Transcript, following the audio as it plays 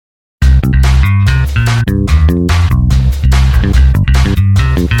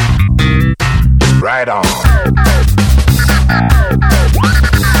Right on.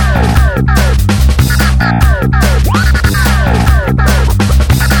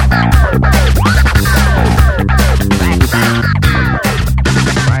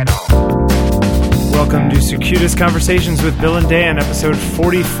 Welcome to Circuitous Conversations with Bill and Dan, episode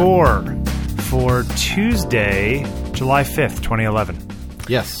 44 for Tuesday, July 5th, 2011.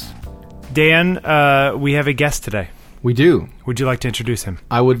 Yes. Dan, we have a guest today. We do. Would you like to introduce him?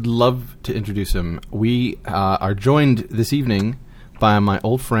 I would love to introduce him. We are joined this evening by my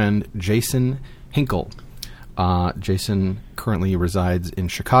old friend, Jason Hinkle. Jason currently resides in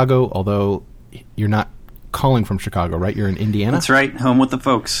Chicago, although you're not calling from Chicago, right? You're in Indiana? That's right. Home with the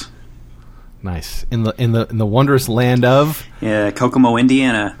folks. Nice. In the wondrous land of... Yeah, Kokomo,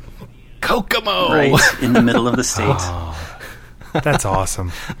 Indiana. Kokomo! Right in the middle of the state. Oh, that's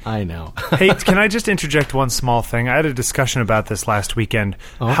awesome. I know. Hey, can I just interject one small thing? I had a discussion about this last weekend.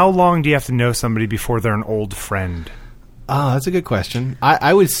 Oh? How long do you have to know somebody before they're an old friend? Oh, that's a good question.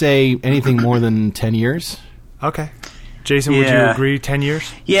 I would say anything more than 10 years. Okay. Jason, would you agree 10 years?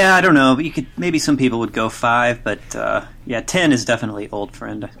 Yeah, I don't know. But maybe some people would go 5, but 10 is definitely old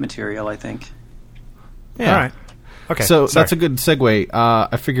friend material, I think. Yeah. All right. Okay. So sorry. that's a good segue.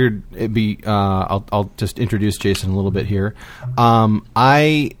 I figured it'd be. I'll just introduce Jason a little bit here.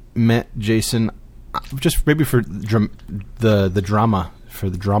 I met Jason just maybe for the drama, for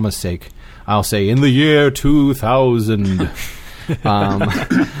the drama's sake. I'll say in the year 2000,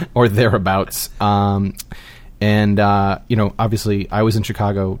 or thereabouts. And obviously, I was in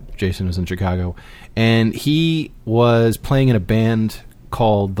Chicago. Jason was in Chicago, and he was playing in a band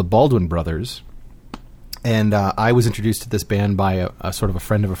called the Baldwin Brothers. And I was introduced to this band by a sort of a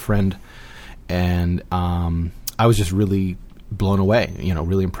friend of a friend, and I was just really blown away.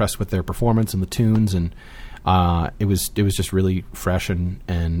 Really impressed with their performance and the tunes, and it was just really fresh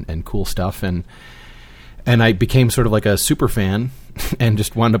and cool stuff. And I became sort of like a super fan, and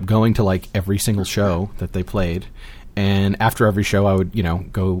just wound up going to like every single show that they played. And after every show, I would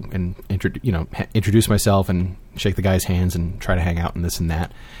go and introduce myself and shake the guys' hands and try to hang out and this and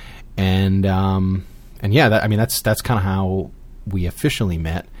that. And yeah, that's kind of how we officially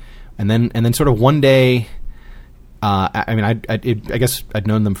met. And then sort of one day, I guess I'd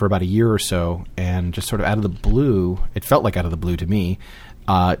known them for about a year or so, and just sort of out of the blue, it felt like out of the blue to me,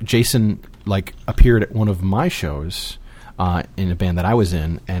 Jason appeared at one of my shows in a band that I was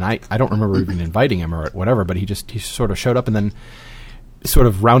in, and I don't remember even inviting him or whatever, but he sort of showed up and then sort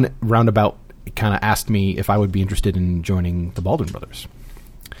of roundabout kind of asked me if I would be interested in joining the Baldwin Brothers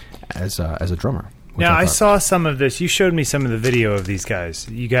as a drummer. Now, I saw some of this. You showed me some of the video of these guys.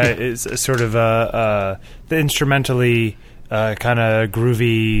 You guys, it's sort of the instrumentally kind of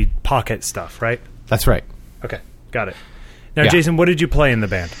groovy pocket stuff, right? That's right. Okay, got it. Now, Yeah. Jason, what did you play in the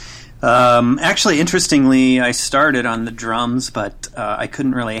band? Actually, interestingly, I started on the drums, but I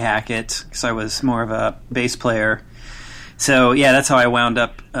couldn't really hack it because I was more of a bass player. So, yeah, that's how I wound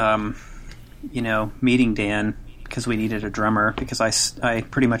up, meeting Dan, because we needed a drummer, because I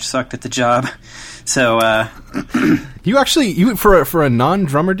pretty much sucked at the job. So you for a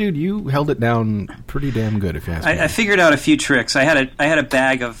non-drummer dude, you held it down pretty damn good, if you ask me. I figured out a few tricks. I had a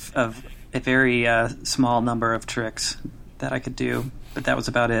bag of a very small number of tricks that I could do, but that was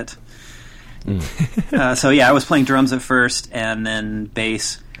about it. So yeah, I was playing drums at first and then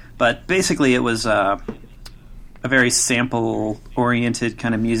bass, but basically it was a very sample-oriented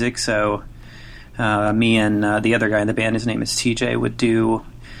kind of music. So me and the other guy in the band, his name is TJ, would do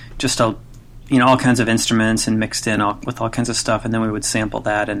just all kinds of instruments and mixed in with all kinds of stuff, and then we would sample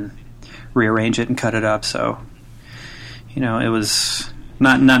that and rearrange it and cut it up. So, it was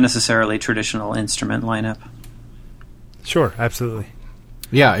not necessarily traditional instrument lineup. Sure, absolutely.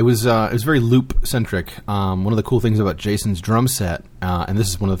 Yeah, it was very loop centric. One of the cool things about Jason's drum set, and this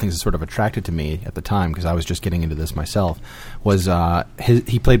is one of the things that sort of attracted to me at the time because I was just getting into this myself, was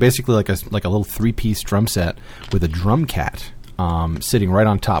he played basically like a little 3-piece drum set with a drum cat. Sitting right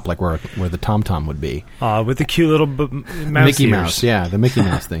on top, like where the tom-tom would be. With the cute little mouse Mickey ears. Mouse, yeah, the Mickey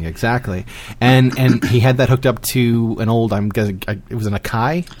Mouse thing, exactly. And he had that hooked up to an old, I'm guessing, it was an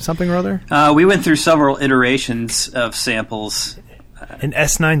Akai, something or other? We went through several iterations of samples. An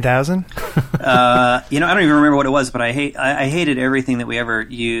S9000? I don't even remember what it was, but I hated everything that we ever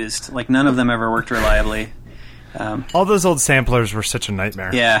used. Like, none of them ever worked reliably. All those old samplers were such a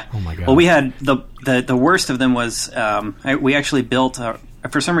nightmare. Yeah. Oh my god. Well, we had the worst of them was we actually built.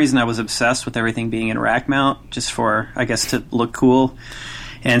 For some reason, I was obsessed with everything being in rack mount, just for, I guess, to look cool.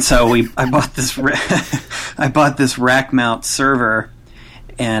 And so I bought this rack mount server,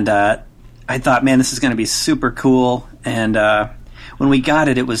 and I thought, man, this is going to be super cool. And when we got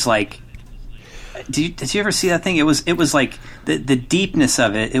it, it was like did you ever see that thing? It was like the deepness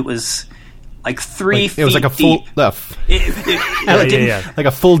of it. It was like 3 feet. It was like a full deep. left. Like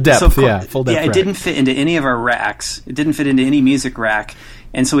a full depth. Full depth. Yeah, it rack. didn't fit into any of our racks. It didn't fit into any music rack.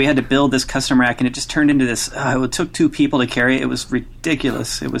 And so we had to build this custom rack, and it just turned into this. It took 2 people to carry it. It was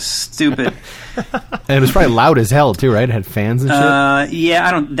ridiculous. It was stupid. And it was probably loud as hell too, right? It had fans and shit.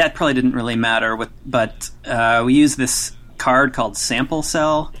 Yeah, that probably didn't really matter. But we used this card called Sample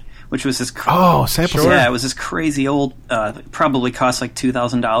Cell, which was this. Sample Cell. Yeah, it was this crazy old. Probably cost like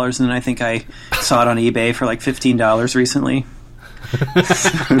 $2,000, and I think I saw it on eBay for like $15 recently.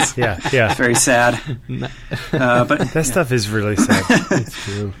 Yeah. Very sad. But that stuff is really sad. It's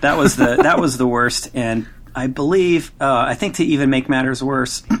true. that was the worst, and I believe I think to even make matters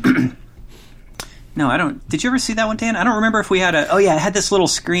worse. No, I don't. Did you ever see that one, Dan? I don't remember if we had it had this little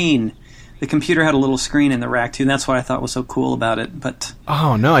screen. The computer had a little screen in the rack too, and that's what I thought was so cool about it. But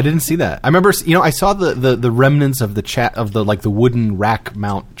oh no, I didn't see that. I remember, I saw the remnants of the wooden rack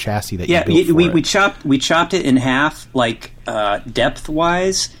mount chassis that you built for we chopped it in half, like depth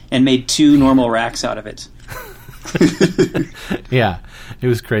wise, and made 2 normal racks out of it. Yeah, it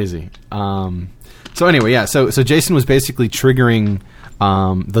was crazy. So anyway, yeah. So Jason was basically triggering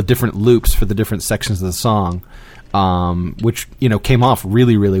the different loops for the different sections of the song. Which came off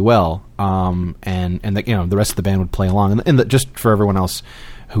really, really well, and the rest of the band would play along. And just for everyone else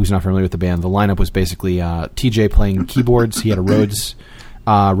who's not familiar with the band, the lineup was basically TJ playing keyboards. He had a Rhodes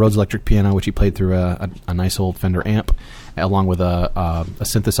electric piano, which he played through a nice old Fender amp, along with a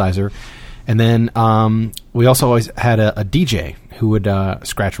synthesizer. And then we also always had a DJ who would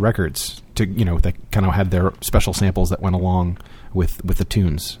scratch records to that kind of had their special samples that went along with the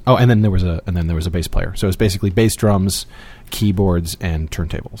tunes. Oh, and then there was a bass player. So it was basically bass, drums, keyboards, and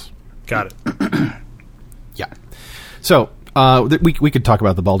turntables. Got it. Yeah. So we could talk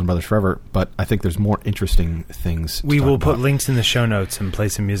about the Baldwin Brothers forever, but I think there's more interesting things. We will put about. links in the show notes and play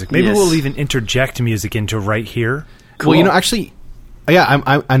some music. Maybe Yes. we'll even interject music into right here. Cool. Well, actually, yeah,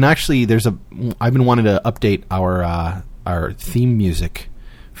 I'm actually I've been wanting to update our theme music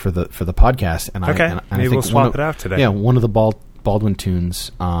for the podcast, and Okay. and I Maybe think we'll swap it out today. Yeah, one of the Baldwin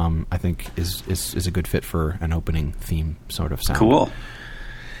tunes, I think is a good fit for an opening theme sort of sound. Cool.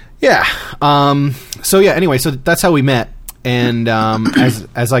 Yeah. So yeah. Anyway, so that's how we met, and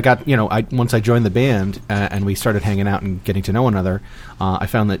as I got once I joined the band and we started hanging out and getting to know one another, I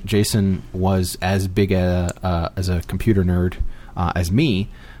found that Jason was as big as a computer nerd as me,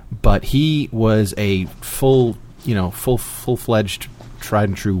 but he was a full-fledged, tried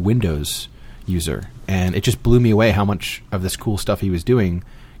and true Windows user, and it just blew me away how much of this cool stuff he was doing,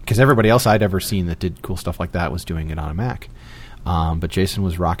 because everybody else I'd ever seen that did cool stuff like that was doing it on a Mac, but Jason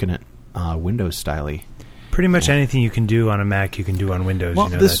was rocking it Windows styley. Pretty much anything you can do on a Mac, you can do on Windows. Well,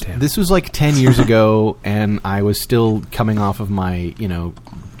 that, Dan. this was like 10 years ago, and I was still coming off of my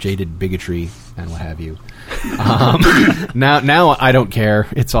jaded bigotry and what have you. Now I don't care.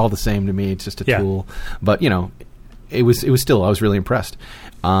 It's all the same to me. It's just a tool. But it was still, I was really impressed.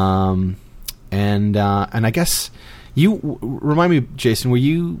 And I guess you remind me, Jason,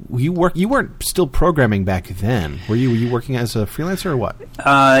 you weren't still programming back then, were you? Were you working as a freelancer or what?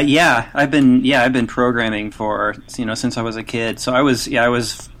 Yeah, I've been programming for since I was a kid. So I was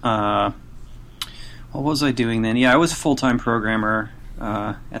what was I doing then? Yeah, I was a full-time programmer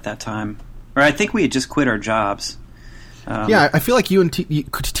at that time. Or I think we had just quit our jobs. Yeah, I feel like you and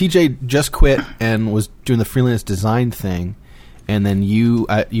TJ just quit and was doing the freelance design thing, and then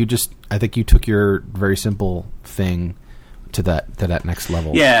I think you took your very simple thing to that next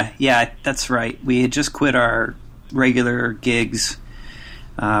level. Yeah, that's right. We had just quit our regular gigs,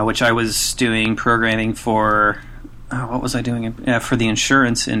 which I was doing programming for. What was I doing? For the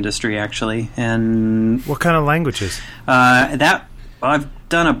insurance industry, actually. And what kind of languages? I've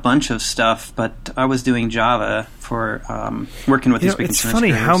done a bunch of stuff, but I was doing Java for working with these big it's insurance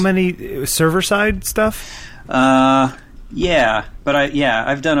funny carriers. how many server-side stuff? Yeah, but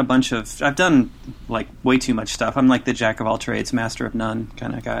I've done like way too much stuff. I'm like the jack of all trades, master of none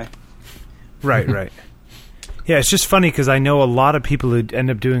kind of guy. Right. Yeah, it's just funny because I know a lot of people who end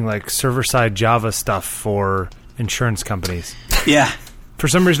up doing like server-side Java stuff for insurance companies. Yeah. For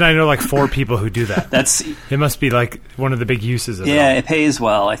some reason, I know like 4 people who do that. It must be like one of the big uses of it. Yeah, it pays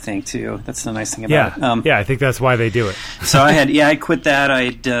well, I think, too. That's the nice thing about it. Yeah, I think that's why they do it. So I quit that.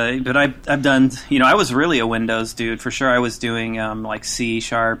 But I've done, I was really a Windows dude for sure. I was doing like C#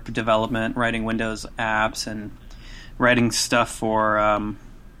 development, writing Windows apps, and writing stuff for,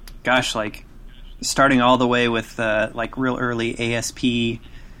 like starting all the way with like real early ASP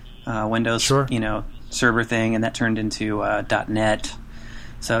Windows, Sure. Server thing, and that turned into .NET.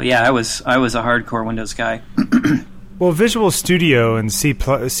 So yeah, I was a hardcore Windows guy. Well, Visual Studio and C#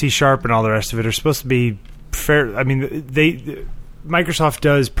 and all the rest of it are supposed to be fair. I mean, Microsoft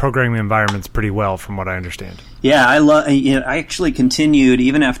does programming environments pretty well, from what I understand. Yeah, I actually continued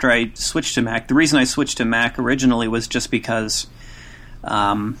even after I switched to Mac. The reason I switched to Mac originally was just because,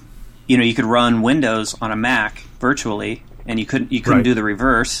 you could run Windows on a Mac virtually, and you couldn't Right. do the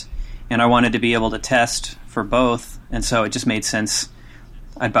reverse. And I wanted to be able to test for both, and so it just made sense.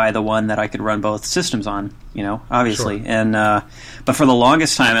 I'd buy the one that I could run both systems on, obviously. Sure. And but for the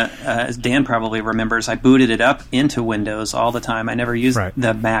longest time, as Dan probably remembers, I booted it up into Windows all the time. I never used Right.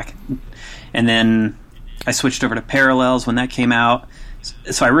 the Mac. And then I switched over to Parallels when that came out.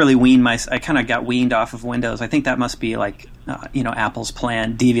 So I really I kind of got weaned off of Windows. I think that must be like, Apple's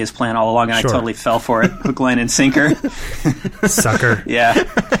plan, devious plan all along, and Sure. I totally fell for it, hook, line, and sinker. Sucker. Yeah,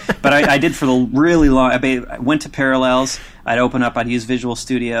 but I did for the really long. I went to Parallels. I'd open up. I'd use Visual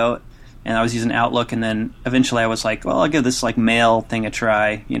Studio, and I was using Outlook. And then eventually, I was like, "Well, I'll give this like mail thing a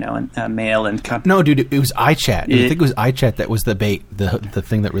try." And mail and No, dude, it was iChat. I think it was iChat that was the bait, the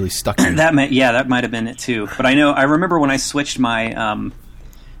thing that really stuck to me. that might have been it too. But I remember when I switched my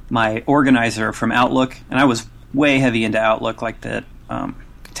my organizer from Outlook, and I was way heavy into Outlook, like the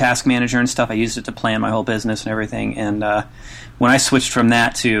task manager and stuff. I used it to plan my whole business and everything. And when I switched from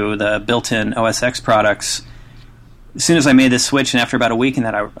that to the built-in OS X products, as soon as I made this switch, and after about a week in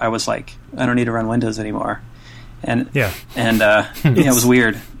that, I was like, I don't need to run Windows anymore. And Yeah. it was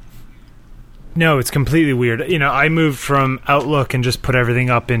weird. No, it's completely weird. I moved from Outlook and just put everything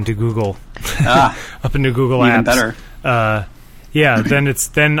up into Google, up into Google Even Apps. better. Yeah,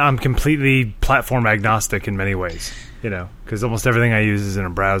 then I'm completely platform agnostic in many ways. Because almost everything I use is in a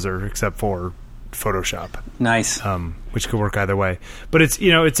browser except for Photoshop, Nice. which could work either way. But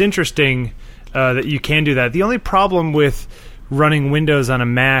it's interesting that you can do that. The only problem with running Windows on a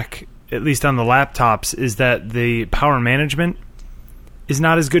Mac, at least on the laptops, is that the power management is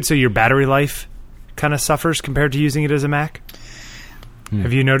not as good. So your battery life kind of suffers compared to using it as a Mac.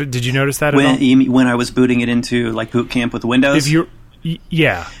 Have you noticed? Did you notice that at all? When I was booting it into like Boot Camp with Windows?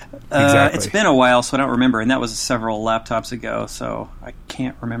 Yeah, exactly. It's been a while, so I don't remember, and that was several laptops ago, so I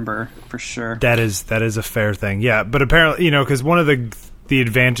can't remember for sure. That is a fair thing. Yeah, but apparently, because one of the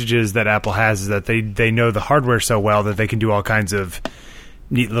advantages that Apple has is that they know the hardware so well that they can do all kinds of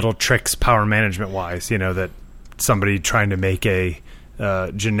neat little tricks power management wise. That somebody trying to make a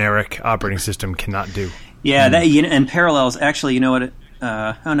generic operating system cannot do. Yeah, and Parallels. Actually, you know what?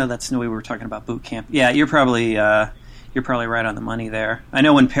 That's no way we were talking about Boot Camp. Yeah, you're probably right on the money there. I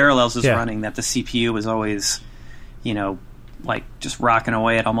know when Parallels was running, that the CPU was always, like just rocking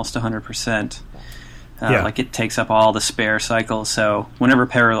away at almost 100%. Like it takes up all the spare cycles. So whenever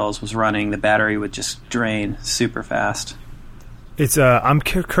Parallels was running, the battery would just drain super fast. It's I'm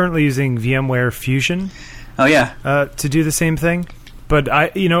currently using VMware Fusion. Oh yeah, to do the same thing. But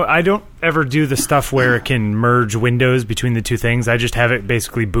I don't ever do the stuff where it can merge windows between the two things. I just have it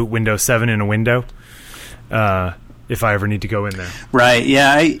basically boot Windows 7 in a window. If I ever need to go in there. Right.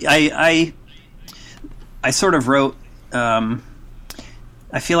 Yeah. I sort of wrote.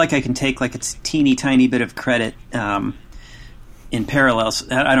 I feel like I can take like a teeny tiny bit of credit in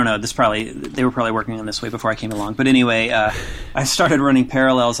Parallels. I don't know. They were probably working on this way before I came along. But anyway, I started running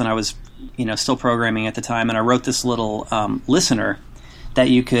Parallels, and I was still programming at the time, and I wrote this little listener that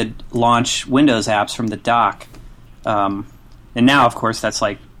you could launch Windows apps from the dock. And now, of course, that's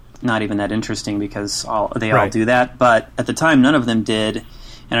like not even that interesting because they all do that. But at the time, none of them did.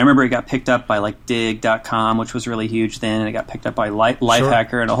 And I remember it got picked up by like Dig.com, which was really huge then, and it got picked up by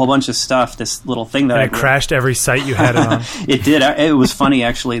Lifehacker and a whole bunch of stuff. This little thing that it crashed every site you had it on. It did. It was funny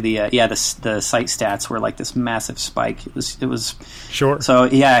actually. The site stats were like this massive spike. It was sure. So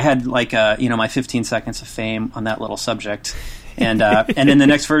yeah, I had like my 15 seconds of fame on that little subject, and in the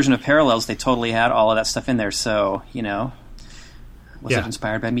next version of Parallels, they totally had all of that stuff in there. So was it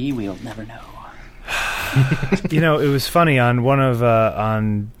inspired by me? We'll never know. It was funny on one of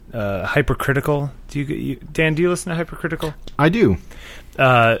Hypercritical. Dan, do you listen to Hypercritical? I do.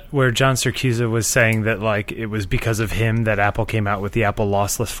 Where John Siracusa was saying that like it was because of him that Apple came out with the Apple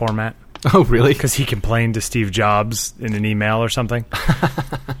lossless format. Oh, really? Because he complained to Steve Jobs in an email or something.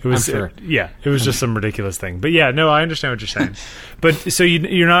 It was I'm sure. it was just some ridiculous thing. But yeah, no, I understand what you're saying. But so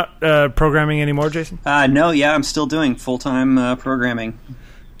you're not programming anymore, Jason? No, yeah, I'm still doing full-time programming.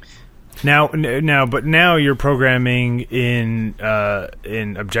 But now you're programming in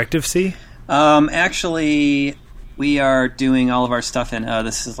Objective-C? Actually, we are doing all of our stuff in.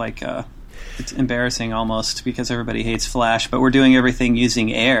 This is like it's embarrassing almost because everybody hates Flash, but we're doing everything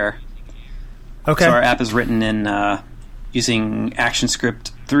using Air. Okay. So our app is written in using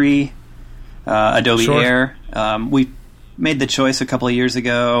ActionScript 3, Adobe Sure. Air. We made the choice a couple of years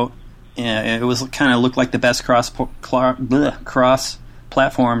ago. It was kind of looked like the best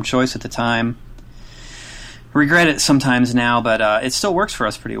cross-platform choice at the time. Regret it sometimes now, but it still works for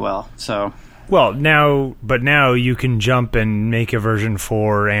us pretty well. So, Well, now you can jump and make a version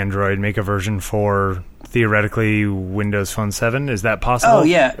for Android, make a version for theoretically Windows Phone 7. Is that possible? Oh,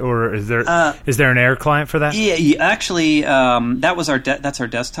 yeah. Or is there an Air client for that? yeah, actually, that's our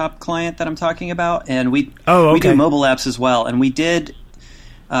desktop client that I'm talking about, and we do mobile apps as well. And we did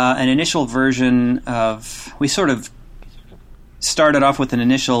an initial version of. We sort of started off with an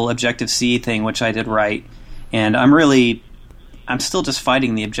initial Objective-C thing, which I did right, and I'm still just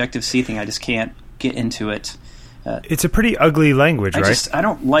fighting the Objective-C thing. I just can't get into it. It's a pretty ugly language, right? I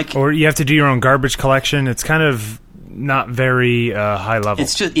don't like. Or you have to do your own garbage collection. It's kind of not very high level.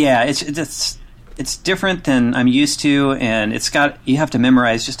 It's just it's different than I'm used to, and you have to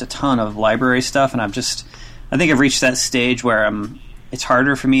memorize just a ton of library stuff, and I think I've reached that stage where it's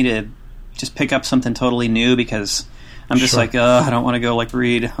harder for me to just pick up something totally new because I'm just like, I don't want to go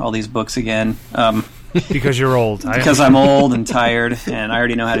read all these books again. Because you're old. Because I'm old and tired, and I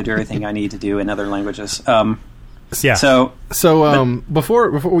already know how to do everything I need to do in other languages. Yeah. So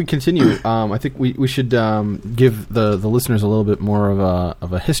before we continue, I think we should give the listeners a little bit more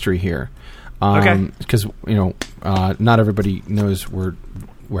of a history here. Okay. Because not everybody knows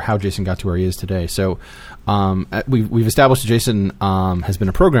how Jason got to where he is today. So we've established that Jason has been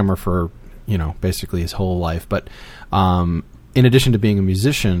a programmer for basically his whole life. But in addition to being a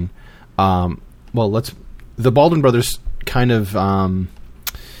musician, the Baldwin Brothers kind of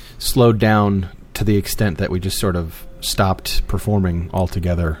slowed down to the extent that we just sort of stopped performing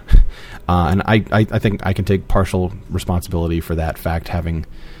altogether. And I think I can take partial responsibility for that fact, having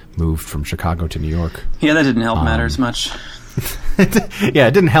moved from Chicago to New York. Yeah, that didn't help matters much. Yeah,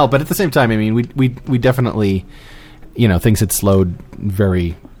 it didn't help, but at the same time, I mean, we definitely, things had slowed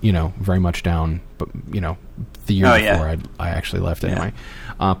very much down, but, the year before I actually left anyway.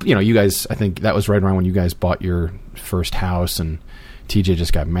 You guys, I think that was right around when you guys bought your first house, and TJ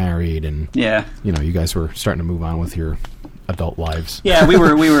just got married, and you guys were starting to move on with your adult lives. Yeah, we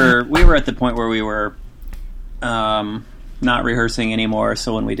were at the point where we were not rehearsing anymore.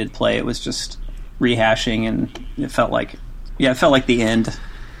 So when we did play, it was just rehashing, and it felt like the end.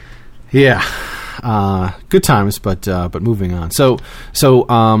 Yeah, good times, but moving on. So,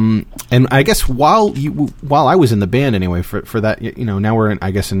 and I guess while I was in the band anyway, for that, now we're in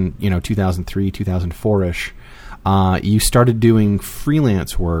 2003, 2004-ish. You started doing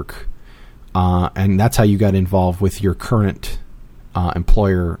freelance work, and that's how you got involved with your current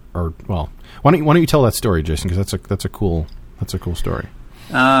employer. Or why don't you tell that story, Jason? Because that's a cool story.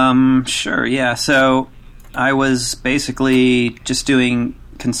 Sure. Yeah. So I was basically just doing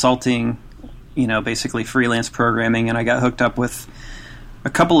consulting, basically freelance programming, and I got hooked up with a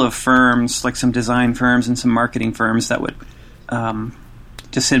couple of firms, like some design firms and some marketing firms that would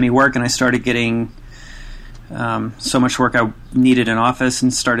just send me work, and I started getting so much work I needed an office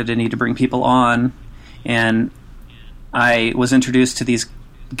and started to need to bring people on. And I was introduced to these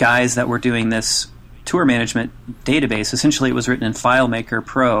guys that were doing this tour management database. Essentially, it was written in FileMaker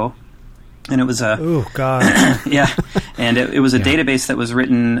Pro, and it was a yeah, and it was a database that was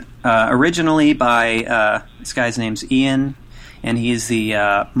written originally by this guy's name's Ian, and he's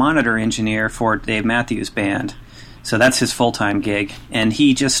the monitor engineer for Dave Matthews Band. So that's his full-time gig, and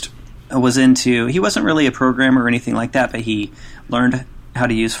he just he wasn't really a programmer or anything like that, but he learned how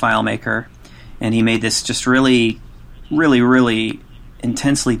to use FileMaker, and he made this just really, really, really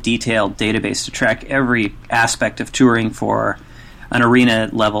intensely detailed database to track every aspect of touring for an arena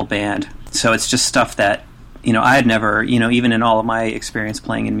level band. So it's just stuff that, I had never, even in all of my experience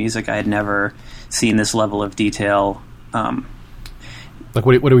playing in music, I had never seen this level of detail. Like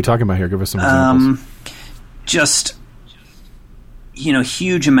what are we talking about here? Give us some examples. Just,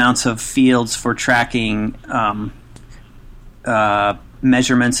 huge amounts of fields for tracking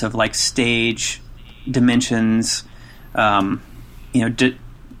measurements of stage dimensions,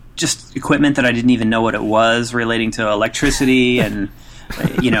 just equipment that I didn't even know what it was, relating to electricity and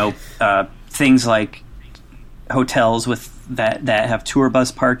things like hotels that have tour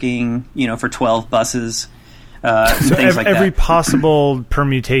bus parking, for 12 buses. So things like every that. possible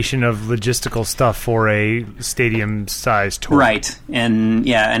permutation of logistical stuff for a stadium-sized tour. Right. And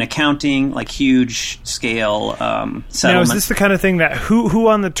accounting, huge scale settlement. Now, is this the kind of thing that who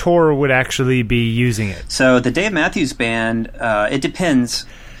on the tour would actually be using it? So the Dave Matthews Band, it depends.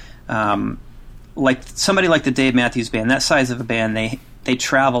 Somebody like the Dave Matthews Band, that size of a band, they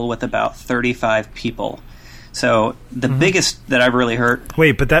travel with about 35 people. So the biggest that I've really heard.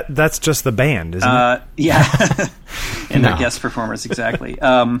 Wait, but that's just the band, isn't it? Yeah, and their guest performers, exactly.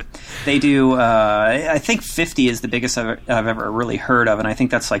 They do. I think 50 is the biggest I've ever really heard of, and I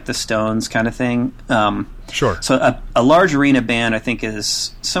think that's like the Stones kind of thing. Sure. So a large arena band, I think,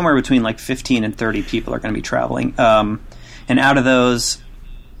 is somewhere between like 15 and 30 people are going to be traveling, and out of those,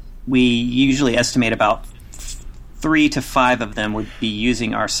 we usually estimate about 3 to 5 of them would be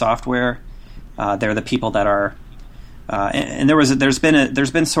using our software. They're the people that are, and there's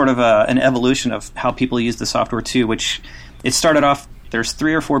been sort of an evolution of how people use the software too. Which it started off. There's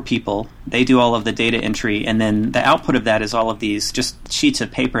 3 or 4 people. They do all of the data entry, and then the output of that is all of these just sheets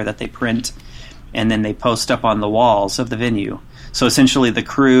of paper that they print, and then they post up on the walls of the venue. So essentially, the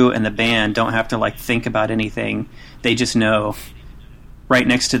crew and the band don't have to like think about anything. They just know. Right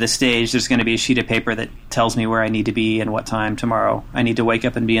next to the stage, there's going to be a sheet of paper that tells me where I need to be and what time tomorrow I need to wake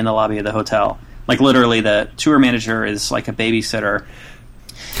up and be in the lobby of the hotel. Like literally, the tour manager is like a babysitter,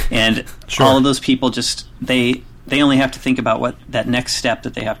 and all of those people just they only have to think about what that next step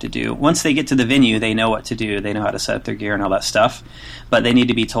that they have to do. Once they get to the venue, they know what to do. They know how to set up their gear and all that stuff, but they need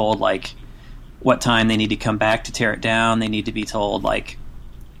to be told like what time they need to come back to tear it down. They need to be told like.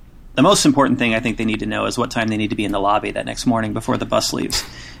 The most important thing I think they need to know is what time they need to be in the lobby that next morning before the bus leaves.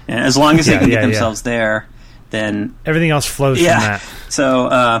 And as long as they can get themselves there, then... Everything else flows from that.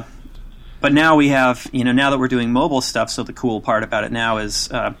 So, but now we have, now that we're doing mobile stuff, so the cool part about it now is,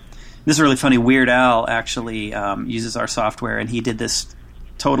 this is really funny, Weird Al actually uses our software, and he did this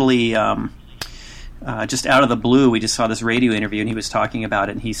totally... just out of the blue, we just saw this radio interview, and he was talking about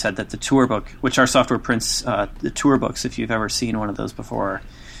it, and he said that the tour book, which our software prints the tour books, if you've ever seen one of those before...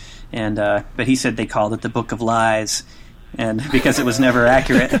 And but he said they called it the Book of Lies, and because it was never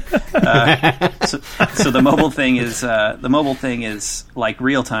accurate. So the mobile thing is like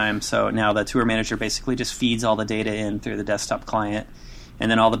real time. So now the tour manager basically just feeds all the data in through the desktop client,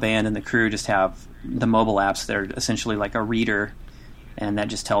 and then all the band and the crew just have the mobile apps that are essentially like a reader, and that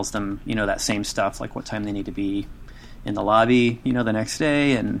just tells them that same stuff, like what time they need to be in the lobby the next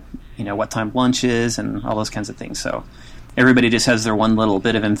day, and what time lunch is, and all those kinds of things. So. Everybody just has their one little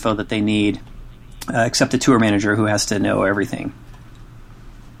bit of info that they need, except the tour manager who has to know everything.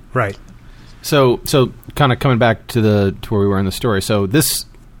 Right. So kind of coming back to where we were in the story. So this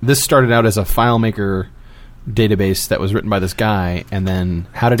started out as a FileMaker database that was written by this guy, and then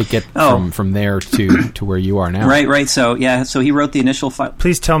how did it get from there to where you are now? Right. So he wrote the initial file.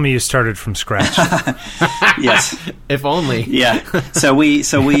 Please tell me you started from scratch. Yes, if only. Yeah.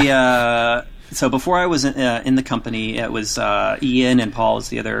 So before I was in the company, it was Ian and Paul is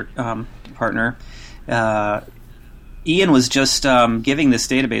the other partner. Ian was just giving this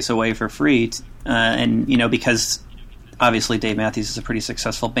database away for free, and because obviously Dave Matthews is a pretty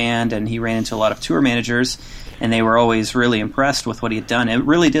successful band, and he ran into a lot of tour managers, and they were always really impressed with what he had done. It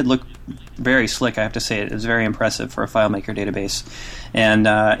really did look very slick, I have to say. It was very impressive for a FileMaker database, and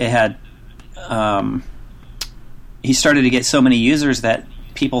it had. He started to get so many users that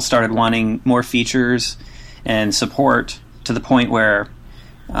people started wanting more features and support to the point where,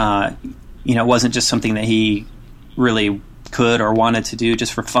 it wasn't just something that he really could or wanted to do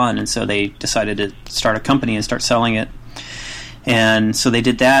just for fun. And so they decided to start a company and start selling it. And so they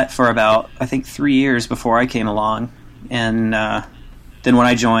did that for about, I think, 3 years before I came along. And then when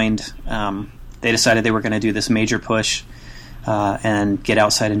I joined, they decided they were going to do this major push and get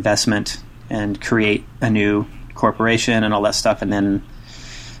outside investment and create a new corporation and all that stuff. And then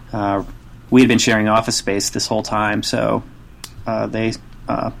we had been sharing office space this whole time, so they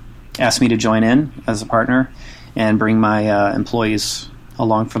asked me to join in as a partner and bring my employees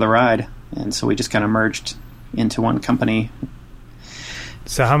along for the ride. And so we just kind of merged into one company.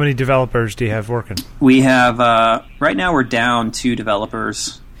 So how many developers do you have working? We have, right now we're down 2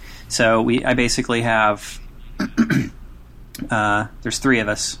 developers. So I basically have, there's 3 of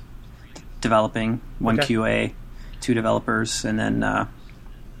us developing, 1 QA, 2 developers, and then I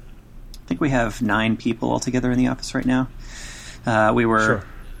think we have 9 people altogether in the office right now. We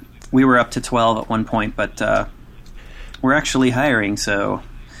were up to 12 at one point, but we're actually hiring, so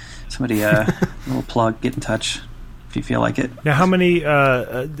somebody, a little plug, get in touch if you feel like it. Now, how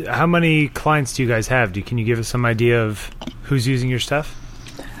many clients do you guys have? Can you give us some idea of who's using your stuff?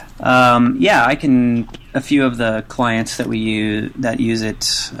 Yeah, I can. A few of the clients that we use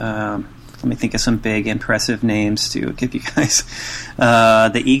it. Let me think of some big, impressive names to give you guys.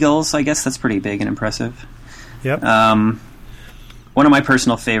 The Eagles, I guess that's pretty big and impressive. Yep. One of my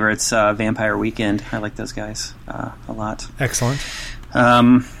personal favorites, Vampire Weekend. I like those guys a lot. Excellent.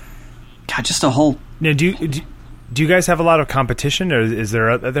 God, just a whole. Now, do Do you guys have a lot of competition, or is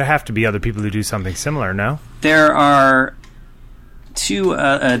there have to be other people who do something similar? No, there are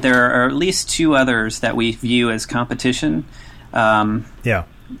there are at least two others that we view as competition. Yeah,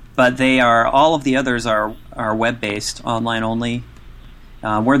 but all of the others are web based, online only.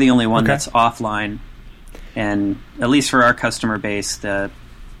 We're the only one that's offline, and at least for our customer base, at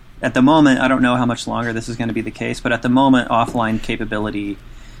the moment, I don't know how much longer this is going to be the case, but at the moment, offline capability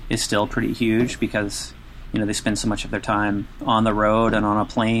is still pretty huge because they spend so much of their time on the road and on a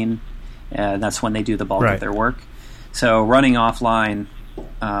plane, and that's when they do the bulk of their work. So running offline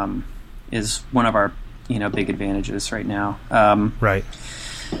is one of our big advantages right now. Right.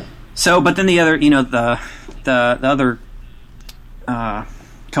 So, but then the other the other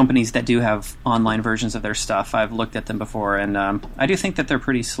companies that do have online versions of their stuff, I've looked at them before, and I do think that they're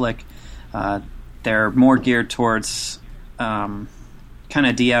pretty slick. They're more geared towards kind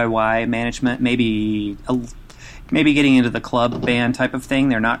of DIY management, maybe getting into the club band type of thing.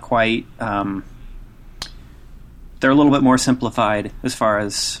 They're not quite. They're a little bit more simplified as far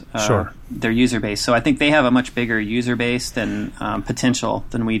as their user base. So I think they have a much bigger user base than potential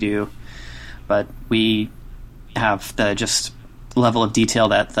than we do, but we have the just level of detail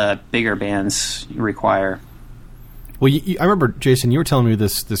that the bigger bands require. Well, I remember, Jason, you were telling me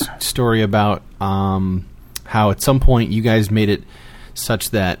this story about how at some point you guys made it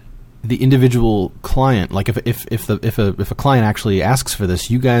such that the individual client, like if a client actually asks for this,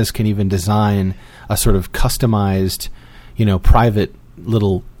 you guys can even design a sort of customized, private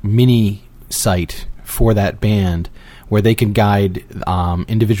little mini site for that band where they can guide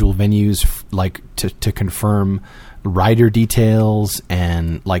individual venues, like to confirm rider details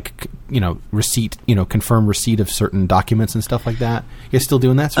and confirm receipt of certain documents and stuff like that. You guys still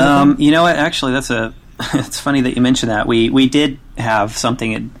doing that sort of thing? You know what? Actually, it's funny that you mentioned that. We did have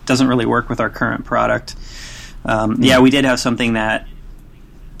something. It doesn't really work with our current product. Yeah, we did have something that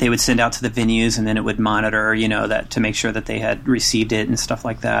they would send out to the venues, and then it would monitor, that to make sure that they had received it and stuff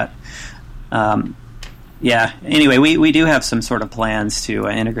like that. Yeah. Anyway, we do have some sort of plans to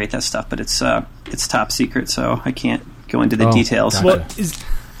integrate that stuff, but it's top secret, so I can't go into the details. Gotcha. Well,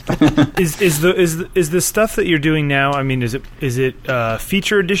 is the stuff that you're doing now? I mean, is it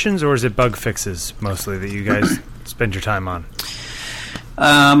feature additions or is it bug fixes mostly that you guys spend your time on?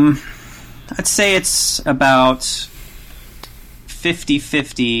 I'd say it's about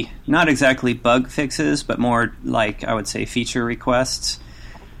 50-50. Not exactly bug fixes, but more like I would say feature requests.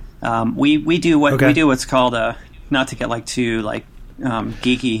 We do what's called not to get too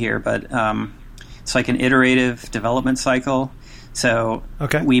geeky here, but it's like an iterative development cycle. So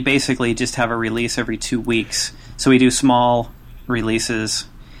we basically just have a release every 2 weeks. So we do small releases,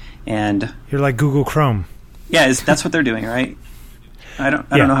 and you're like Google Chrome. Yeah, that's what they're doing, right? I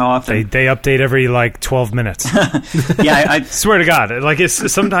don't know how often they update every 12 minutes. Yeah, I swear to God,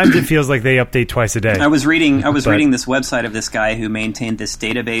 sometimes it feels like they update twice a day. I was reading this website of this guy who maintained this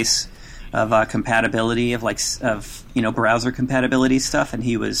database of compatibility of browser compatibility stuff, and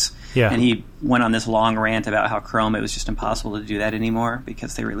he went on this long rant about how Chrome, it was just impossible to do that anymore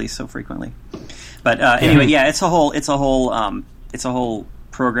because they release so frequently. But anyway, yeah, it's a whole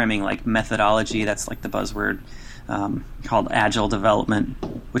programming methodology that's the buzzword called agile development,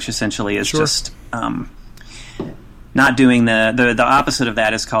 which essentially is just not doing the opposite of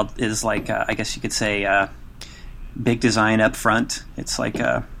that is I guess you could say big design up front. It's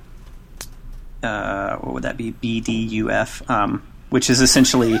what would that be? BDUF, which is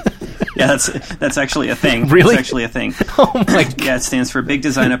essentially that's actually a thing. Really? It's actually a thing. Oh my God. Yeah, it stands for big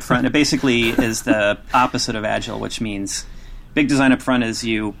design up front. It basically is the opposite of agile, which means big design up front is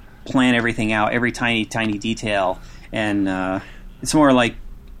you plan everything out, every tiny detail, and it's more like,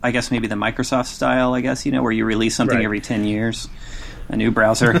 I guess, maybe the Microsoft style, I guess, where you release something every 10 years, a new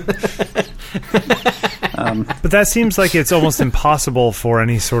browser. But that seems like it's almost impossible for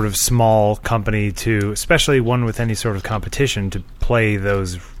any sort of small company to, especially one with any sort of competition, to play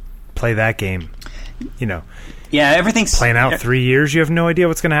that game. Yeah, everything's playing out 3 years. You have no idea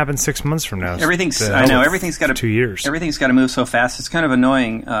what's going to happen 6 months from now. Everything's got to 2 years. Everything's got to move so fast. It's kind of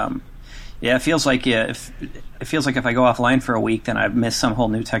annoying. Yeah, it feels like if I go offline for a week, then I've missed some whole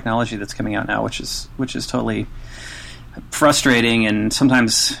new technology that's coming out now, which is totally frustrating. And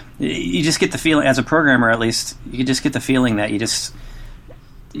sometimes you just get the feeling, as a programmer at least, you just get the feeling that you're just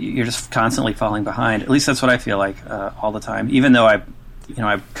constantly falling behind. At least that's what I feel like all the time. Even though I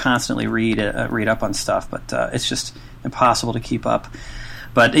constantly read up on stuff, but it's just impossible to keep up.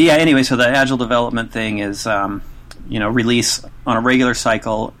 But yeah, anyway, so the agile development thing is release on a regular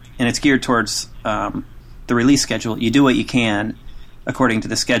cycle, and it's geared towards the release schedule. You do what you can according to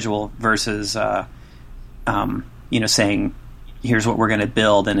the schedule versus saying, here's what we're going to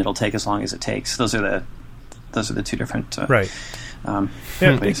build, and it'll take as long as it takes. Those are the two different right.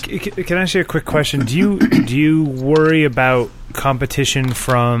 ways. Can I ask you a quick question? Do you worry about competition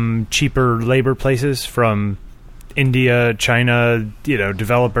from cheaper labor places, from India, China,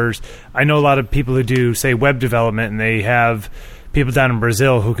 developers? I know a lot of people who do, say, web development, and they have people down in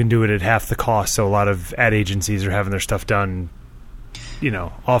Brazil who can do it at half the cost. So a lot of ad agencies are having their stuff done,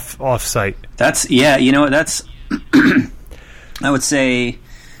 off site. That's I would say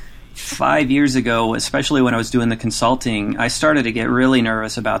 5 years ago, especially when I was doing the consulting, I started to get really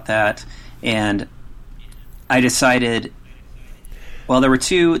nervous about that, and I decided, well, there were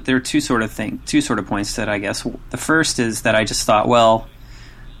two sort of points that I guess. The first is that I just thought, well,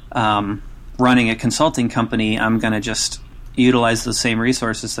 running a consulting company, I'm going to just utilize the same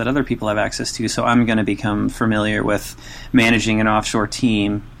resources that other people have access to, so I'm going to become familiar with managing an offshore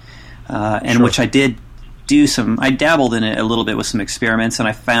team, and Sure. which I did I dabbled in it a little bit with some experiments, and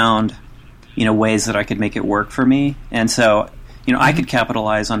I found, ways that I could make it work for me. And so, I could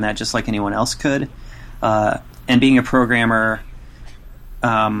capitalize on that just like anyone else could. And being a programmer,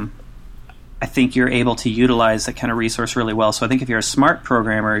 I think you're able to utilize that kind of resource really well. So I think if you're a smart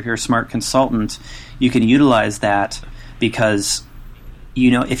programmer, if you're a smart consultant, you can utilize that because,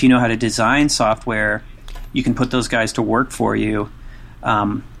 if you know how to design software, you can put those guys to work for you.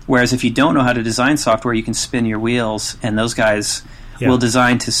 Whereas if you don't know how to design software, you can spin your wheels, and those guys will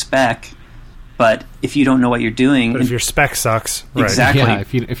design to spec. But if you don't know what you're doing, but if your spec sucks, right. Exactly. Yeah,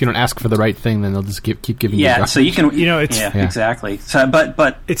 if you don't ask for the right thing, then they'll just keep giving you. Yeah, so you can, it's exactly. So,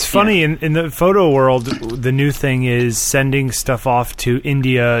 but it's funny in the photo world. The new thing is sending stuff off to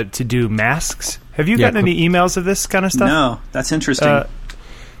India to do masks. Have you gotten any emails of this kind of stuff? No, that's interesting.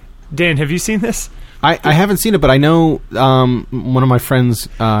 Dan, have you seen this? I haven't seen it, but I know one of my friends,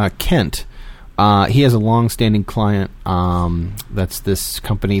 Kent, he has a long-standing client that's this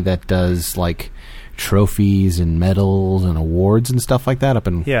company that does like trophies and medals and awards and stuff like that up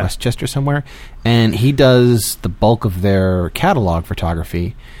in Westchester somewhere, and he does the bulk of their catalog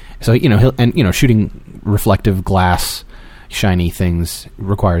photography. So shooting reflective glass, shiny things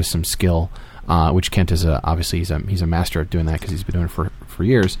requires some skill. Which Kent is obviously he's a master at doing that because he's been doing it for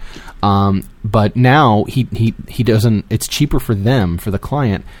years. But now he doesn't. It's cheaper for the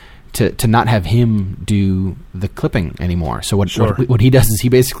client to not have him do the clipping anymore. So what he does is he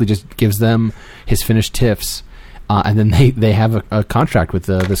basically just gives them his finished TIFFs, and then they have a contract with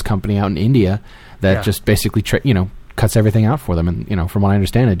this company out in India that just basically cuts everything out for them. And from what I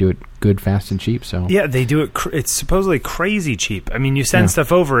understand, they do it good, fast, and cheap. So yeah, they do it. It's supposedly crazy cheap. I mean, you send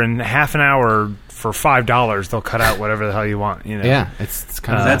stuff over in half an hour for $5. They'll cut out whatever the hell you want. Yeah, it's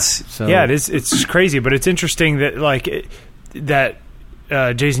kind of it is. It's crazy, but it's interesting that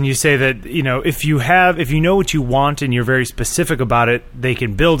Jason, you say that if you know what you want and you're very specific about it, they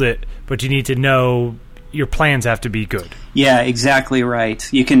can build it, but you need to know your plans have to be good. Yeah, exactly right.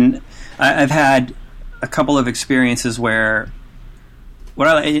 You can. I've had a couple of experiences where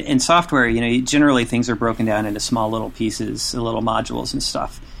in software, generally things are broken down into small little pieces, little modules and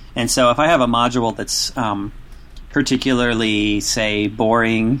stuff. And so if I have a module that's particularly, say,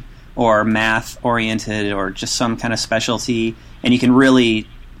 boring or math-oriented or just some kind of specialty, and you can really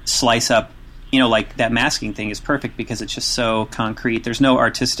slice up, like that masking thing is perfect because it's just so concrete. There's no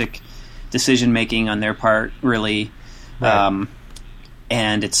artistic decision-making on their part, really. Right.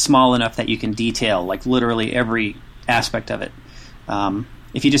 And it's small enough that you can detail like literally every aspect of it.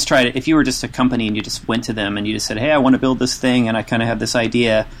 If you were just a company and you just went to them and you just said, "Hey, I want to build this thing, and I kind of have this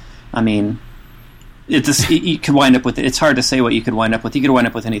idea," I mean, you could wind up with. It's hard to say what you could wind up with. You could wind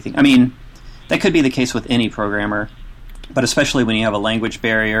up with anything. I mean, that could be the case with any programmer, but especially when you have a language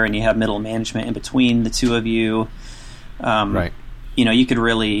barrier and you have middle management in between the two of you. Right. You could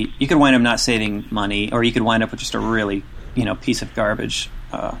wind up not saving money, or you could wind up with just a really piece of garbage.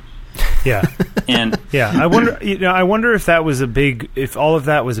 And I wonder if that was if all of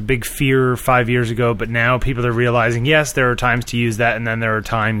that was a big fear 5 years ago, but now people are realizing, yes, there are times to use that, and then there are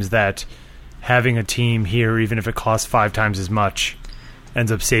times that having a team here, even if it costs 5 times as much,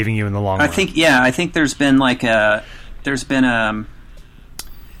 ends up saving you in the long run. I think there's been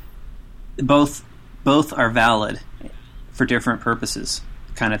both are valid for different purposes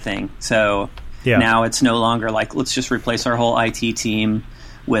kind of thing. So now it's no longer like, let's just replace our whole IT team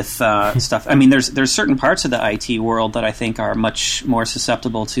with stuff. I mean, there's certain parts of the IT world that I think are much more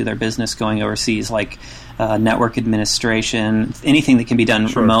susceptible to their business going overseas, like network administration, anything that can be done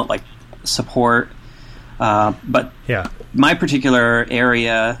remote, like support. But my particular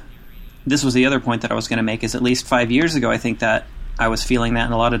area, this was the other point that I was going to make, is at least 5 years ago, I think that I was feeling that,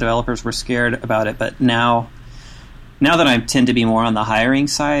 and a lot of developers were scared about it. But now now that I tend to be more on the hiring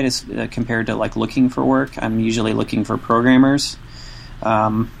side as compared to like looking for work, I'm usually looking for programmers.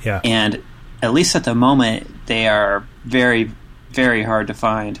 And at least at the moment, they are very, very hard to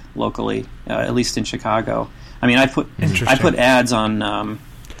find locally, at least in Chicago. I mean, I put ads on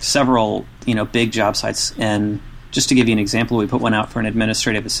several big job sites, and just to give you an example, we put one out for an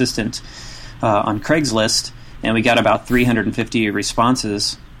administrative assistant on Craigslist, and we got about 350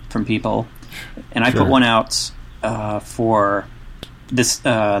 responses from people. And I put one out for this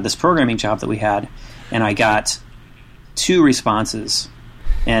programming job that we had, and I got 2 responses.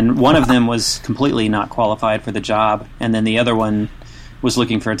 And one of them was completely not qualified for the job, and then the other one was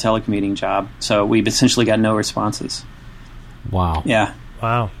looking for a telecommuting job. So we essentially got no responses. Wow. Yeah.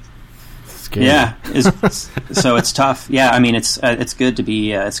 Wow. Scary. Yeah. So it's tough. Yeah. I mean, it's good to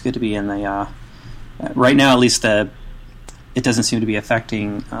be in the right now. At least it doesn't seem to be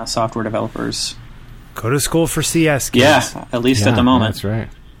affecting software developers. Go to school for CS, kids. Yeah. At least at the moment. That's right.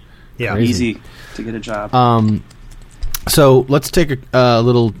 Yeah. Crazy. Easy to get a job. So let's take a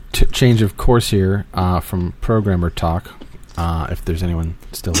little change of course here from programmer talk, if there's anyone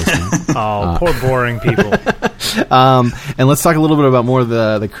still listening. Poor boring people. And let's talk a little bit about more of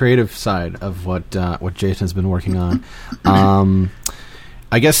the creative side of what Jason's been working on.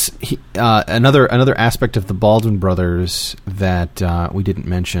 I guess another aspect of the Baldwin Brothers that we didn't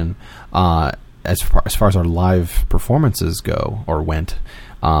mention, as far as our live performances go or went,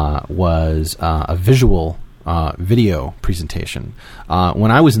 was a visual video presentation. When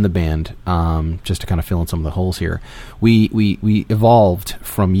I was in the band, just to kind of fill in some of the holes here, we evolved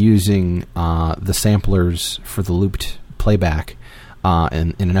from using the samplers for the looped playback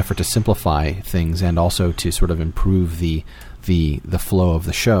in an effort to simplify things and also to sort of improve the flow of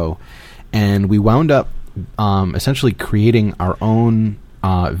the show. And we wound up essentially creating our own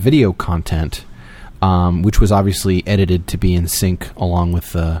video content, which was obviously edited to be in sync along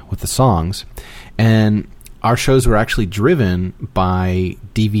with the songs. And our shows were actually driven by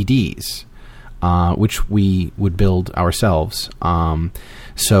DVDs, which we would build ourselves.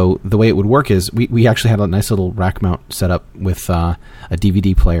 So the way it would work is we actually had a nice little rack mount set up with a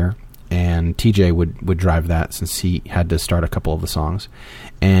DVD player, and TJ would drive that since he had to start a couple of the songs.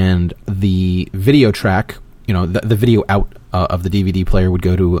 And the video track, the video out of the DVD player would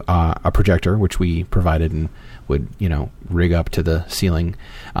go to a projector, which we provided and would rig up to the ceiling,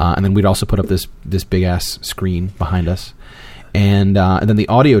 and then we'd also put up this big ass screen behind us, and then the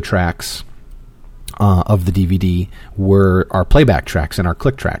audio tracks of the DVD were our playback tracks and our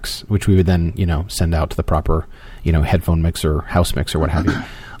click tracks, which we would then send out to the proper headphone mix or house mix or what have you.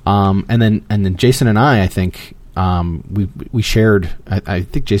 And then Jason and I think we shared. I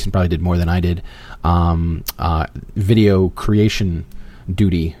think Jason probably did more than I did. Video creation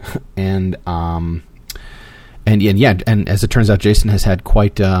duty and as it turns out, Jason has had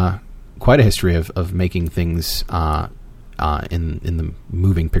quite a history of making things in the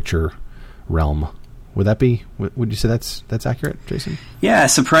moving picture realm. Would you say that's accurate, Jason? Yeah,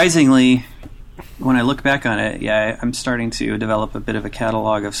 surprisingly, when I look back on it, I'm starting to develop a bit of a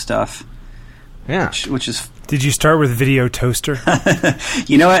catalog of stuff. Yeah, which is. Did you start with Video Toaster?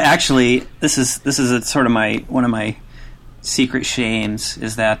 You know what? Actually, this is sort of one of my secret shames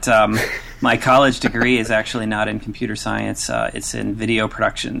is that my college degree is actually not in computer science. It's in video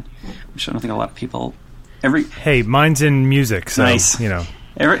production, which I don't think a lot of people. Hey, mine's in music, so nice.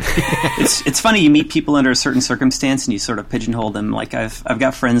 It's funny, you meet people under a certain circumstance and you sort of pigeonhole them. Like I've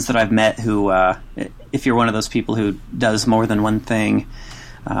got friends that I've met who, if you're one of those people who does more than one thing,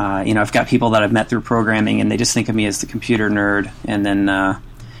 I've got people that I've met through programming and they just think of me as the computer nerd, and then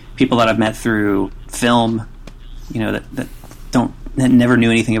people that I've met through film, that never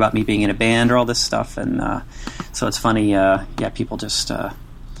knew anything about me being in a band or all this stuff, and so it's funny. People just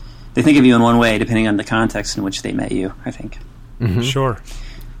they think of you in one way depending on the context in which they met you, I think. Mm-hmm. Sure,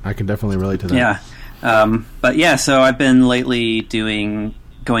 I can definitely relate to that. Yeah, so I've been lately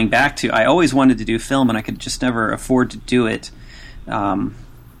going back to. I always wanted to do film, and I could just never afford to do it.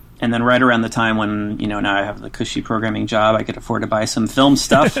 And then right around the time when, now I have the cushy programming job, I could afford to buy some film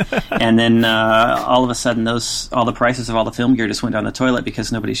stuff. And then all of a sudden, all the prices of all the film gear just went down the toilet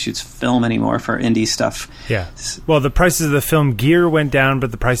because nobody shoots film anymore for indie stuff. Yeah. Well, the prices of the film gear went down, but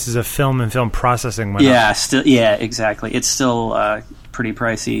the prices of film and film processing went up. Yeah, exactly. It's still pretty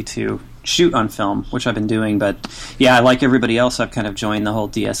pricey to shoot on film, which I've been doing. But yeah, like everybody else, I've kind of joined the whole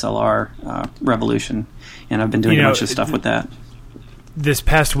DSLR revolution, and I've been doing a bunch of stuff with that. This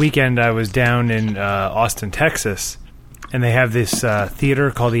past weekend, I was down in Austin, Texas, and they have this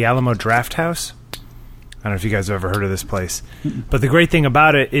theater called the Alamo Drafthouse, I don't know if you guys have ever heard of this place. But the great thing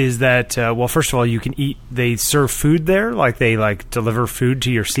about it is that, well, first of all, you can eat. They serve food there, like they deliver food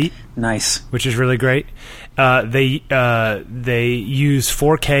to your seat. Nice. Which is really great. They use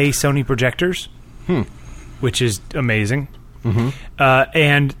 4K Sony projectors, which is amazing. Mm-hmm.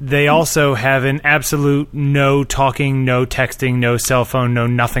 And they also have an absolute no talking, no texting, no cell phone, no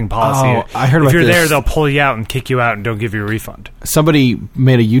nothing policy. Oh, I heard about if you're this. there, they'll pull you out and kick you out and don't give you a refund. Somebody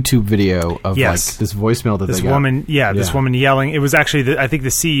made a YouTube video of Yes. like this voicemail that This they got. woman, this woman yelling. It was actually, I think the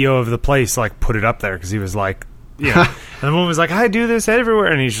CEO of the place like put it up there because he was like, and the woman was like, I do this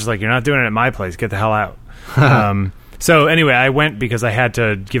everywhere, and he's just like, you're not doing it at my place. Get the hell out. So anyway, I went because I had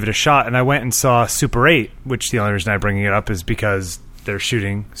to give it a shot, and I went and saw Super 8, which the only reason I'm bringing it up is because they're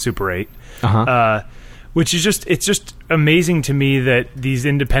shooting Super 8. Which is it's just amazing to me that these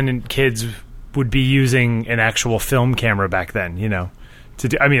independent kids would be using an actual film camera back then, to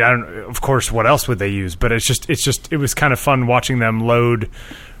do, I mean, I don't, of course, what else would they use? But it was kind of fun watching them load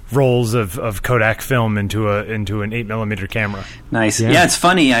rolls of Kodak film into an 8mm camera. Nice. Yeah, it's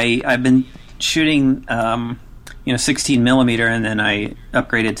funny. I've been shooting 16 millimeter, and then I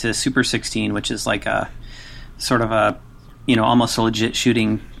upgraded to Super 16, which is like a sort of a almost a legit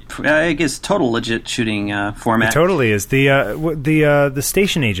shooting, I guess total legit shooting format. It totally is. The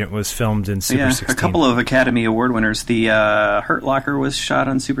Station Agent was filmed in Super 16. A couple of Academy Award winners. The Hurt Locker was shot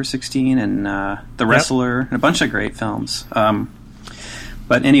on Super 16, and The Wrestler, and a bunch of great films.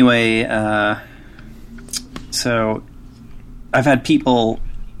 But anyway, so I've had people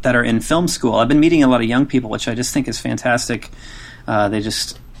that are in film school. I've been meeting a lot of young people, which I just think is fantastic. I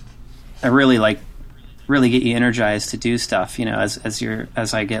really get you energized to do stuff,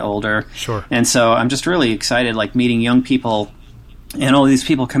 as I get older. Sure. And so I'm just really excited, like meeting young people and all these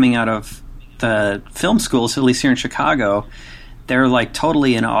people coming out of the film schools, at least here in Chicago. They're like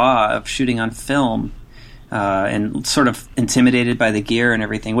totally in awe of shooting on film, and sort of intimidated by the gear and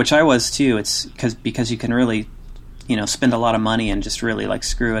everything, which I was too. It's because you can really, spend a lot of money and just really like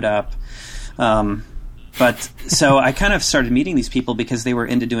screw it up. But so I kind of started meeting these people because they were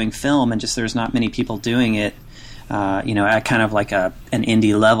into doing film, and just there's not many people doing it, at kind of like an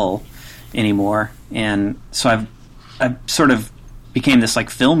indie level anymore. And so I've sort of became this like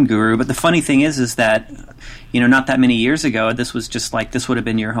film guru. But the funny thing is that, not that many years ago, this was just like, this would have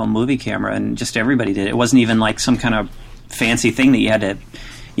been your home movie camera, and just everybody did it. It wasn't even like some kind of fancy thing that you had to,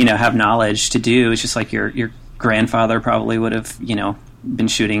 have knowledge to do. It's just like your grandfather probably would have, been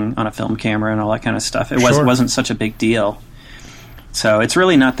shooting on a film camera and all that kind of stuff. It wasn't such a big deal. So it's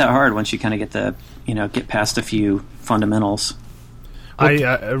really not that hard once you kind of get past a few fundamentals.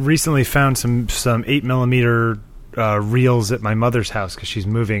 I recently found some 8mm reels at my mother's house because she's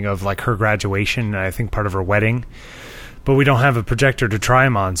moving, of like her graduation and I think part of her wedding. But we don't have a projector to try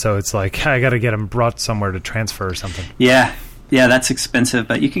them on, so it's like I got to get them brought somewhere to transfer or something. Yeah, that's expensive,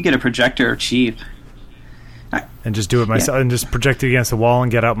 but you can get a projector cheap. And just do it myself, and just project it against the wall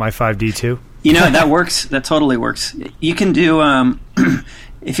and get out my 5D too. That works. That totally works. You can do,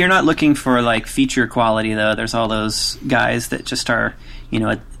 if you're not looking for like feature quality though, there's all those guys that just are,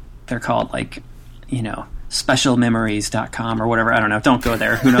 they're called like, specialmemories.com or whatever. I don't know. Don't go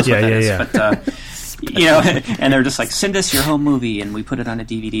there. Who knows what that is. Yeah. But, and they're just like, send us your home movie and we put it on a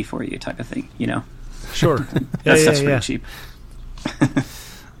DVD for you type of thing, Sure. That's pretty cheap.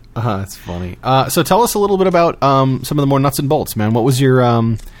 That's funny. So tell us a little bit about some of the more nuts and bolts, man. What was your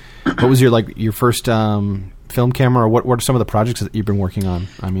your first film camera, or what are some of the projects that you've been working on?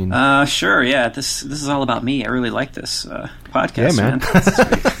 I mean, sure, yeah. This is all about me. I really like this podcast, man.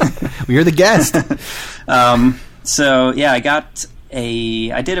 Well, you're the guest. So yeah,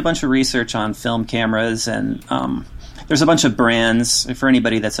 I did a bunch of research on film cameras, and there's a bunch of brands. For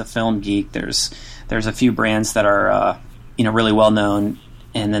anybody that's a film geek, there's a few brands that are really well known.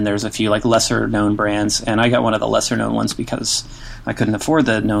 And then there's a few like lesser known brands, and I got one of the lesser known ones because I couldn't afford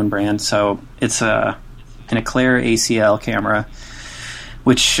the known brand. So it's an Eclair ACL camera,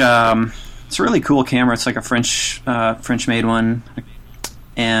 which it's a really cool camera. It's like a French made one.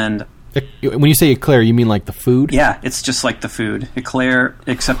 And when you say Eclair, you mean like the food? Yeah, it's just like the food Eclair,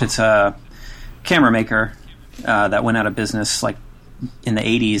 except it's a camera maker that went out of business like in the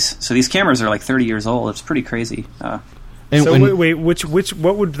 80s. So these cameras are like 30 years old. It's pretty crazy. So wait,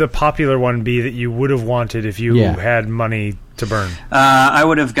 what would the popular one be that you would have wanted if you had money to burn? I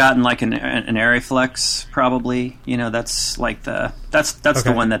would have gotten like an Arriflex, probably. That's like that's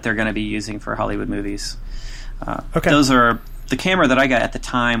the one that they're going to be using for Hollywood movies. Those are the camera that I got at the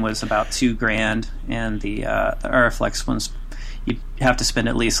time was about $2,000, and the Arriflex ones you have to spend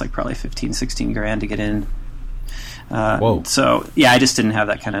at least like probably $15-16 grand to get in. Whoa. So yeah, I just didn't have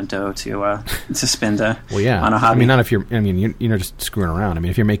that kind of dough to spend on a hobby. I mean, not if you're. I mean, you're just screwing around. I mean,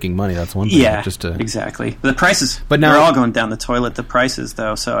 if you're making money, that's one thing. Yeah, but just to, exactly. The prices, but now they're all going down the toilet. The prices,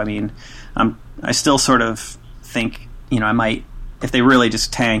 though. So I mean, I still sort of think, I might, if they really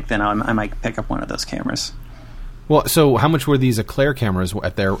just tank, then I might pick up one of those cameras. Well, so how much were these Eclair cameras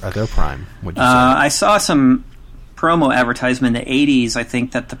at their prime? Would you say? I saw some promo advertisement in the 80s. I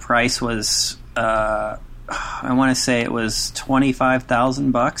think that the price was. I want to say it was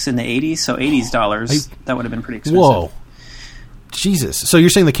 $25,000 in the 80s, so $80 that would have been pretty expensive. Whoa, Jesus! So you're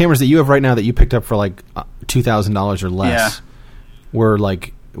saying the cameras that you have right now that you picked up for like $2,000 or less were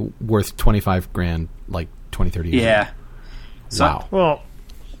like worth $25,000, like 20, 30 years ago? So, wow. Well,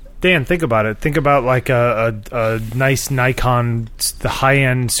 Dan, think about it. Think about like a nice Nikon, the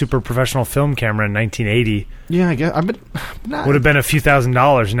high-end super professional film camera in 1980. Yeah, I guess. Would have been a few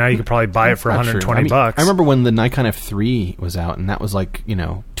 $1,000s. Now you could probably buy it for $120. I remember when the Nikon F3 was out, and that was like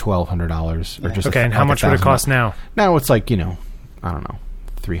 $1,200 or just. Okay, and how much would it cost now? Now it's like I don't know,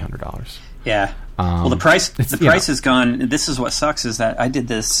 $300. Yeah. Well, the price has gone. This is what sucks is that I did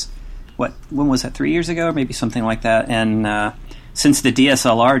this. When was that? 3 years ago, or maybe something like that. And since the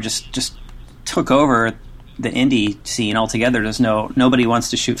DSLR just took over the indie scene altogether, nobody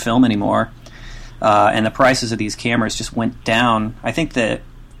wants to shoot film anymore. And the prices of these cameras just went down. I think that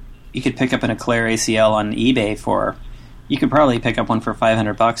you could pick up an Eclair ACL on eBay you could probably pick up one for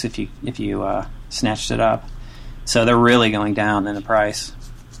 $500 if you snatched it up. So they're really going down in the price.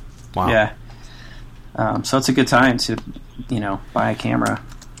 Wow. Yeah. So it's a good time to, buy a camera.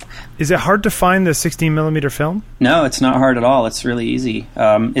 Is it hard to find the 16 millimeter film? No, it's not hard at all. It's really easy.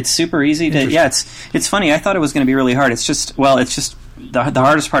 It's super easy to. Yeah, it's funny. I thought it was going to be really hard. It's just the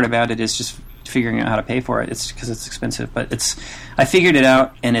hardest part about it is just figuring out how to pay for it. It's because it's expensive, but I figured it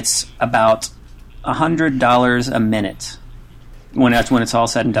out, and it's about $100 a minute when it's all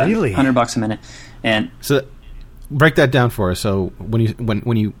said and done. Really? $100 a minute, and so break that down for us. So when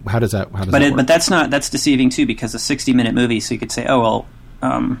you how does that work? But that's deceiving too, because a 60-minute movie. So you could say, oh well,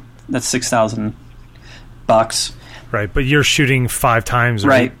 that's $6,000. Right, but you're shooting 5 times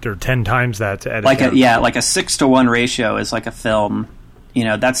or 10 times that to edit. Like a 6-to-1 ratio is like a film.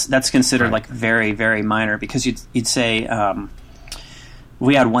 That's considered like very, very minor, because you'd say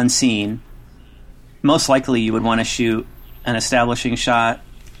we had one scene. Most likely, you would want to shoot an establishing shot,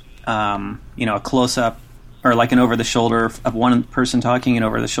 a close up, or like an over the shoulder of one person talking and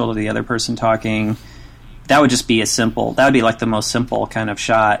over the shoulder of the other person talking. That would just be that would be like the most simple kind of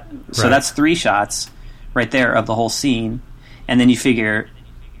shot. So that's 3 shots right there of the whole scene, and then you figure,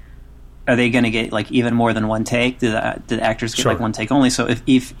 are they going to get like even more than one take? Do the actors get like one take only? So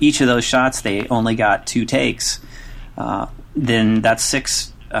if each of those shots they only got 2 takes, then that's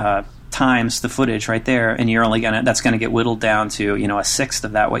 6 times the footage right there, and you're only that's gonna get whittled down to a sixth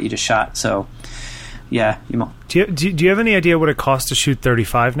of that what you just shot. So yeah, do you have any idea what it costs to shoot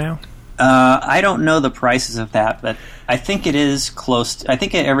 35 now? I don't know the prices of that, but I think it is close. I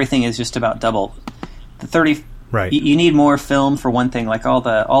think everything is just about double. The 30. Right. You need more film for one thing. Like all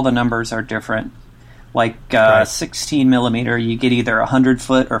the numbers are different. Like 16 millimeter, you get either 100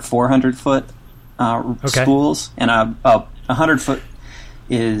 foot or 400 foot spools, and a 100 foot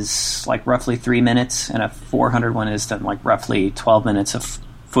is like roughly 3 minutes, and a 400 one is then like roughly 12 minutes of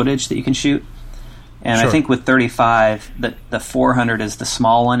footage that you can shoot. And I think with 35, the 400 is the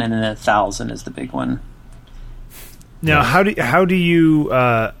small one, and then the 1,000 is the big one. Now, how do you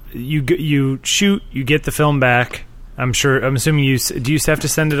shoot? You get the film back. I'm assuming do you have to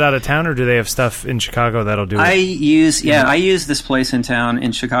send it out of town, or do they have stuff in Chicago that'll do it? I use this place in town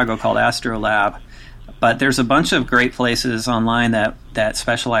in Chicago called Astrolab, but there's a bunch of great places online that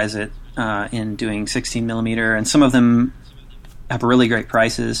specialize in doing 16 millimeter, and some of them have really great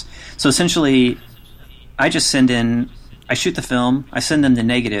prices. So essentially, I just I shoot the film, I send them the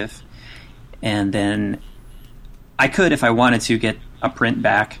negative, and then I could, if I wanted to, get a print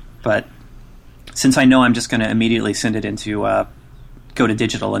back, but since I know I'm just going to immediately send it into go to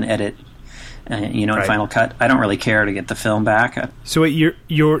digital and edit, in Final Cut, I don't really care to get the film back. So wait, your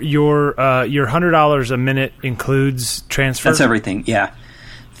 $100 a minute includes transfer? That's everything, yeah.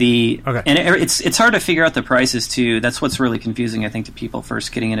 And it's hard to figure out the prices too. That's what's really confusing, I think, to people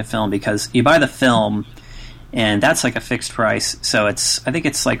first getting into film, because you buy the film, and that's like a fixed price. So I think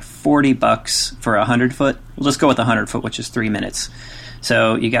it's like $40 for 100 foot. We'll just go with 100 foot, which is 3 minutes.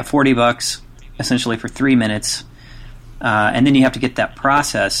 So you got $40 essentially for 3 minutes, and then you have to get that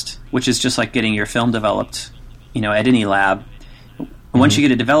processed, which is just like getting your film developed, at any lab. Once you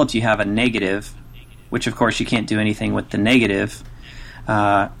get it developed, you have a negative, which of course you can't do anything with the negative.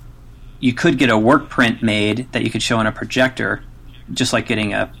 you could get a work print made that you could show on a projector, just like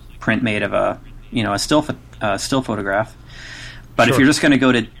getting a print made of a still photograph. But if you're just going to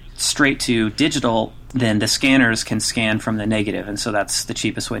go straight to digital, then the scanners can scan from the negative, and so that's the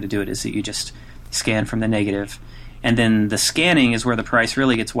cheapest way to do it, is that you just scan from the negative. And then the scanning is where the price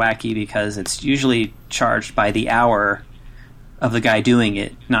really gets wacky, because it's usually charged by the hour of the guy doing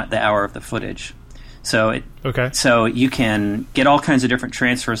it, not the hour of the footage. So you can get all kinds of different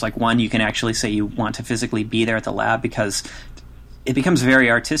transfers. Like one, you can actually say you want to physically be there at the lab, because it becomes very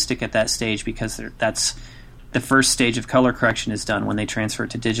artistic at that stage, because that's the first stage of color correction is done when they transfer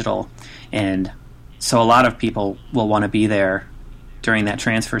to digital. And so a lot of people will want to be there during that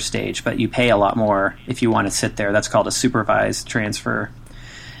transfer stage, but you pay a lot more if you want to sit there. That's called a supervised transfer.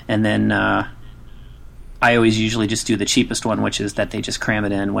 And then I always usually just do the cheapest one, which is that they just cram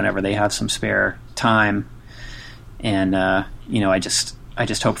it in whenever they have some spare time. And I just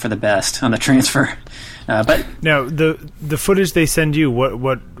hope for the best on the transfer. But now the footage they send you,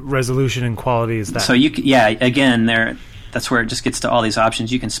 what resolution and quality is that? So again, that's where it just gets to all these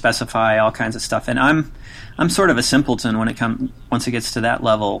options. You can specify all kinds of stuff, and I'm sort of a simpleton once it gets to that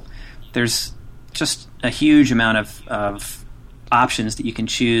level. There's just a huge amount of options that you can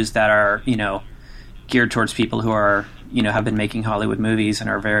choose that are geared towards people who are have been making Hollywood movies and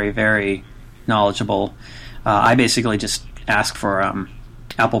are very, very knowledgeable. I basically just ask for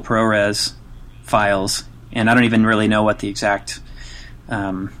Apple ProRes files, and I don't even really know what the exact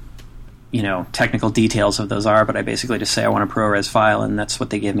technical details of those are, but I basically just say I want a ProRes file, and that's what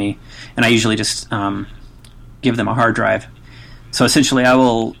they give me. And I usually just give them a hard drive. So essentially I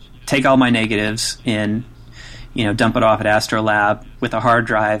will take all my negatives and dump it off at Astrolab with a hard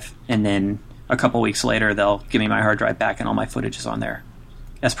drive, and then a couple weeks later they'll give me my hard drive back, and all my footage is on there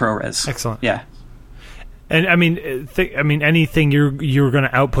as ProRes. Excellent. Yeah. And I mean, anything you're going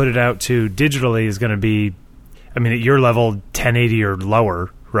to output it out to digitally is going to be, at your level, 1080 or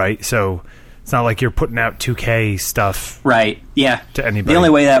lower, right? So it's not like you're putting out 2K stuff, right? Yeah. To anybody. The only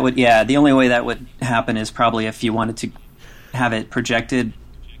way that would happen is probably if you wanted to have it projected,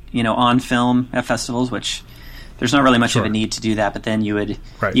 on film at festivals, which there's not really much of a need to do that. But then you would,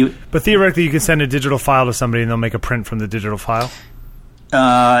 right? But theoretically, you can send a digital file to somebody, and they'll make a print from the digital file.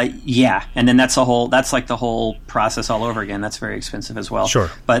 Yeah, and then that's like the whole process all over again. That's very expensive as well. Sure.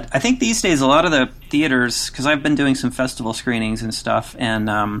 But I think these days a lot of the theaters, because I've been doing some festival screenings and stuff, and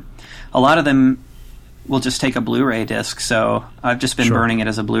a lot of them will just take a Blu-ray disc. So I've just been burning it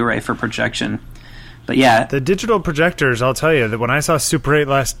as a Blu-ray for projection. But yeah, the digital projectors, I'll tell you that when I saw Super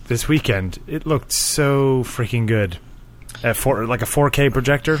 8 this weekend, it looked so freaking good. Like a 4K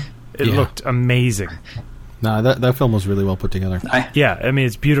projector, it looked amazing. No, that film was really well put together.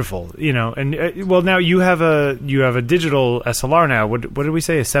 It's beautiful, And now you have a digital SLR now. What did we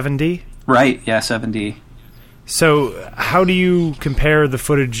say? A 7D? Right. Yeah, 7D. So how do you compare the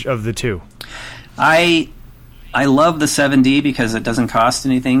footage of the two? I love the 7D because it doesn't cost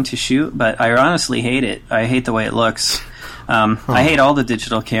anything to shoot, but I honestly hate it. I hate the way it looks. I hate all the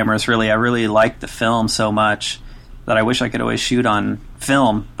digital cameras. Really, I really like the film so much that I wish I could always shoot on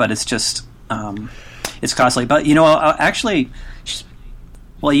film, but it's just. It's costly, but actually,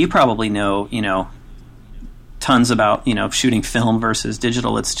 well, you probably know, tons about shooting film versus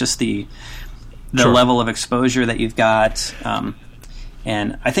digital. It's just the level of exposure that you've got,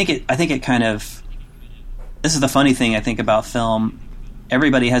 and I think it kind of. This is the funny thing I think about film.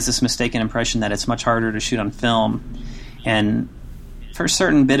 Everybody has this mistaken impression that it's much harder to shoot on film, and for a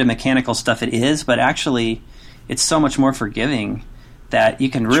certain bit of mechanical stuff, it is, but actually, it's so much more forgiving. That you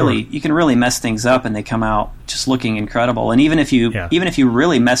can really mess things up, and they come out just looking incredible. And even if you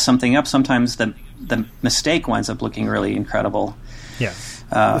really mess something up, sometimes the mistake winds up looking really incredible. Yeah,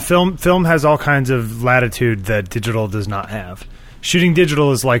 film has all kinds of latitude that digital does not have. Shooting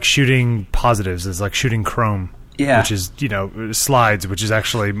digital is like shooting positives. It's like shooting chrome. Yeah. Which is, slides, which is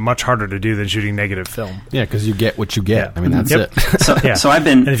actually much harder to do than shooting negative film. Yeah, because you get what you get. Yeah. That's it. So I've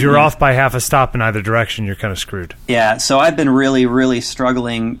been... And if you're off by half a stop in either direction, you're kind of screwed. Yeah, so I've been really, really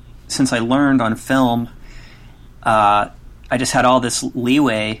struggling since I learned on film. I just had all this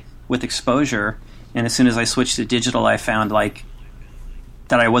leeway with exposure, and as soon as I switched to digital, I found,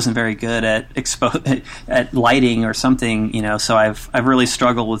 that I wasn't very good at at lighting or something, so I've really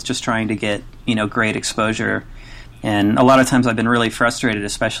struggled with just trying to get, great exposure. And a lot of times I've been really frustrated,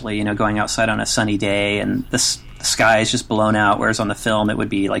 especially, going outside on a sunny day and the sky is just blown out, whereas on the film it would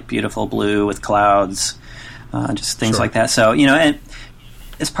be like beautiful blue with clouds, just things like that. So, and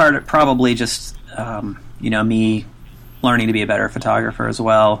it's probably just, me learning to be a better photographer as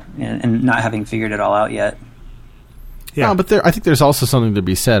well and not having figured it all out yet. Yeah. No, but I think there's also something to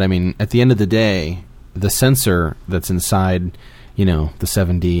be said. I mean, at the end of the day, the sensor that's inside, the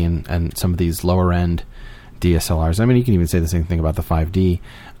 7D and some of these lower end DSLRs. I mean, you can even say the same thing about the 5D.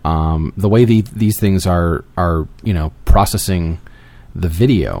 The way these things are processing the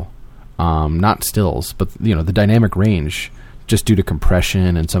video, not stills, but the dynamic range, just due to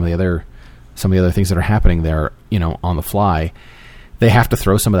compression and some of the other things that are happening there, on the fly, they have to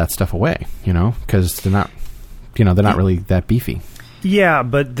throw some of that stuff away, because they're not really that beefy. Yeah,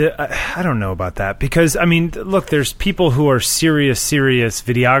 but I don't know about that because, I mean, look, there's people who are serious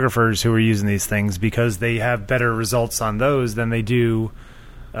videographers who are using these things because they have better results on those than they do,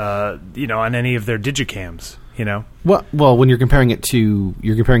 on any of their digicams. Well, when you're comparing it to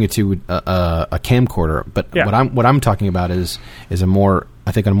a camcorder, but yeah. what I'm talking about is a more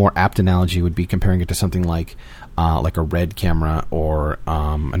apt analogy would be comparing it to something like a Red camera or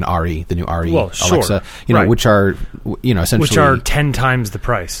an RE, the new RE Alexa, right. which are essentially which are 10 times the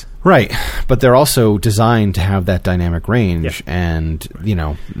price, right? But they're also designed to have that dynamic range, and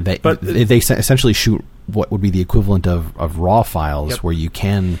they essentially shoot what would be the equivalent of RAW files, where you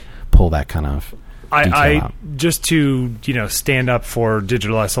can pull that kind of. I just to stand up for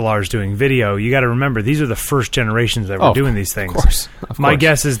digital SLRs doing video, you got to remember these are the first generations that were doing these things. Of course. My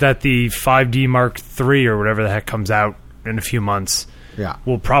guess is that the 5D Mark III or whatever the heck comes out in a few months,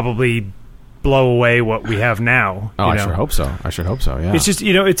 will probably blow away what we have now. I sure hope so. Yeah. It's just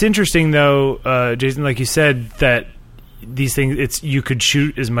it's interesting though, Jason, like you said, that these things you could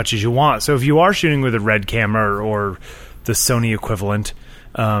shoot as much as you want. So if you are shooting with a Red camera or the Sony equivalent.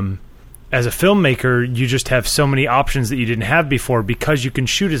 As a filmmaker, you just have so many options that you didn't have before because you can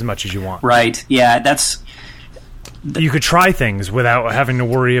shoot as much as you want. Right. Yeah, you could try things without having to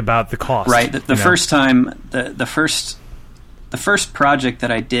worry about the cost. Right. The first time, the first project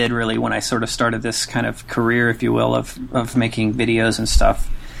that I did really when I sort of started this kind of career, if you will, of making videos and stuff.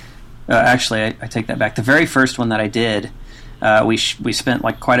 Actually, I take that back. The very first one that I did, we spent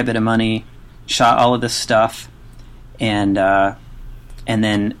like quite a bit of money, shot all of this stuff, and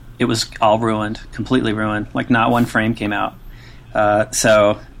then it was all ruined, completely ruined. Like not one frame came out.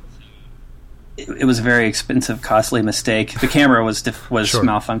 So it was a very expensive, costly mistake. The camera was Sure.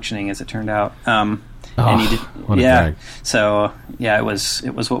 malfunctioning, as it turned out. What a drag. So it was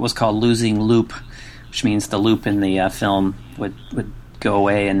what was called losing loop, which means the loop in the film would go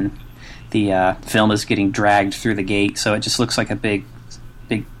away, and the film is getting dragged through the gate. So it just looks like a big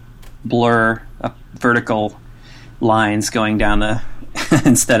blur, vertical lines going down the.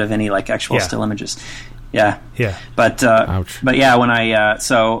 Instead of any like actual still images. Yeah. But ouch. But yeah, when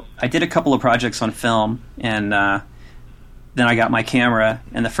so I did a couple of projects on film, and then I got my camera,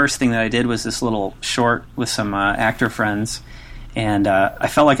 and the first thing that I did was this little short with some actor friends, and I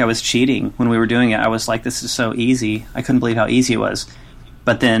felt like I was cheating when we were doing it. I was like, this is so easy. I couldn't believe how easy it was.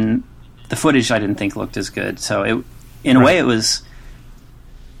 But then the footage I didn't think looked as good. So in a way it was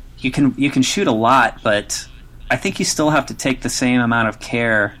you can shoot a lot, but I think you still have to take the same amount of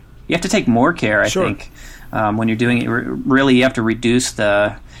care. You have to take more care, I think, when you're doing it. Really, you have to reduce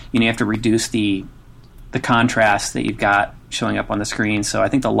the contrast that you've got showing up on the screen. So I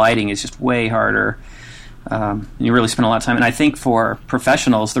think the lighting is just way harder. And you really spend a lot of time. And I think for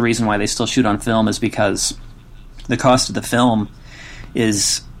professionals, the reason why they still shoot on film is because the cost of the film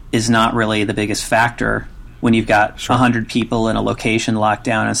is not really the biggest factor when you've got 100 people in a location locked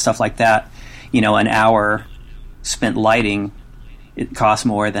down and stuff like that. An hour spent lighting, it costs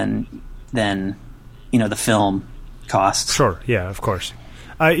more than the film costs. Sure, yeah, of course.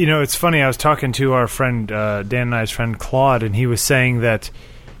 It's funny. I was talking to our friend Dan and I's friend Claude, and he was saying that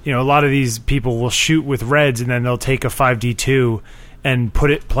a lot of these people will shoot with Reds, and then they'll take a 5D2 and put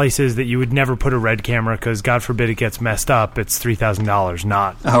it places that you would never put a Red camera because, God forbid, it gets messed up. It's $3,000,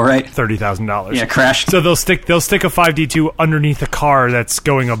 not $30,000. Yeah, crash. So they'll stick a 5D2 underneath a car that's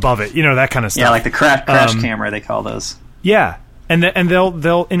going above it. That kind of stuff. Yeah, like the crash camera, they call those. Yeah, and they'll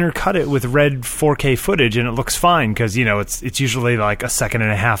intercut it with Red 4K footage, and it looks fine because it's usually like a second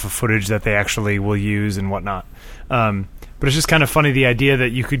and a half of footage that they actually will use and whatnot. But it's just kind of funny, the idea that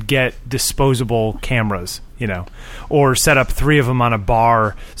you could get disposable cameras, or set up 3 of them on a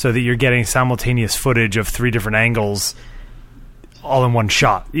bar so that you're getting simultaneous footage of 3 different angles all in one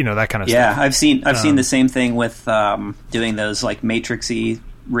shot, that kind of stuff. Yeah, I've seen the same thing with doing those like Matrix-y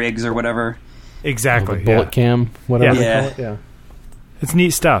rigs or whatever. Exactly. Bullet cam, whatever they call it. Yeah. It's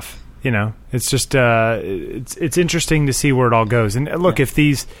neat stuff. It's just it's interesting to see where it all goes. And look, if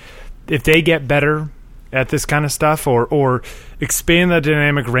they get better at this kind of stuff, or expand the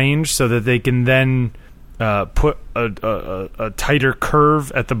dynamic range so that they can then put a tighter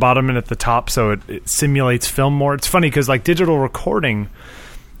curve at the bottom and at the top, so it simulates film more. It's funny because like digital recording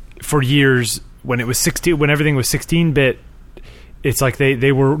for years, when everything was 16-bit, it's like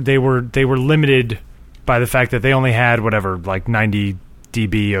they were limited by the fact that they only had whatever, like 90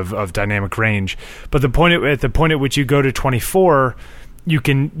 dB of dynamic range. But at the point at which you go to 24, you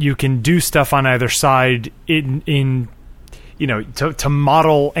can do stuff on either side in to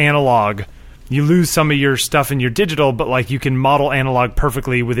model analog. You lose some of your stuff in your digital, but like you can model analog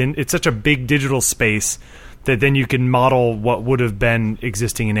perfectly within. It's such a big digital space that then you can model what would have been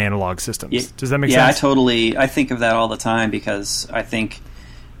existing in analog systems. Yeah, does that make sense? Yeah, I think of that all the time because I think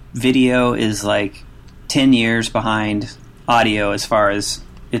video is like 10 years behind audio as far as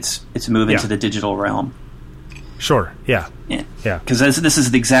it's moving to the digital realm. Sure. Yeah. Because this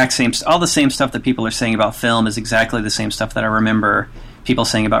is the exact same. All the same stuff that people are saying about film is exactly the same stuff that I remember people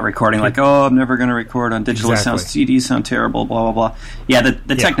saying about recording. Like, oh, I'm never going to record on digital. Exactly. CDs sound terrible. Blah blah blah. Yeah.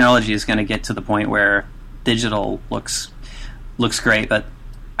 The technology is going to get to the point where digital looks great, but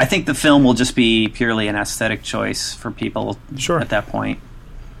I think the film will just be purely an aesthetic choice for people at that point.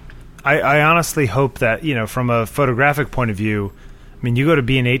 I honestly hope that, from a photographic point of view, I mean, you go to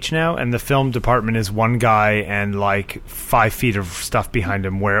B&H now, and the film department is one guy and like 5 feet of stuff behind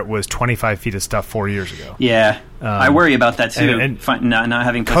him, where it was 25 feet of stuff 4 years ago. Yeah, I worry about that too. And not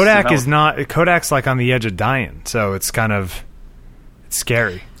having Kodak's like on the edge of dying, so it's kind of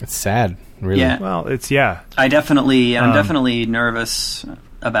scary. It's sad, really. Yeah. Well, I'm definitely nervous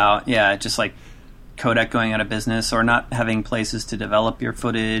about just like Kodak going out of business or not having places to develop your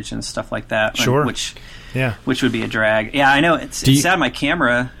footage and stuff like that. Sure. Which would be a drag. Yeah, I know. It's sad. My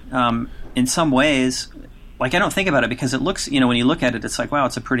camera, in some ways, like I don't think about it because it looks, when you look at it, it's like, wow,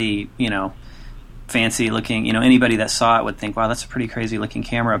 it's a pretty, fancy looking. Anybody that saw it would think, wow, that's a pretty crazy looking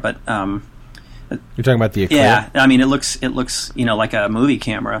camera. But you're talking about the Eclair? Yeah, I mean, it looks, like a movie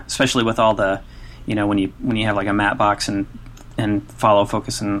camera, especially with all the, when you have like a matte box and follow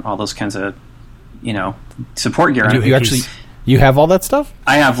focus and all those kinds of, support gear. You have all that stuff?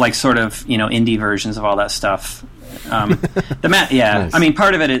 I have like sort of, indie versions of all that stuff. The mat, Nice. I mean,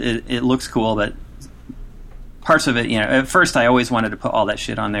 part of it looks cool, but parts of it, at first I always wanted to put all that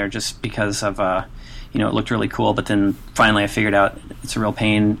shit on there just because of, it looked really cool. But then finally I figured out it's a real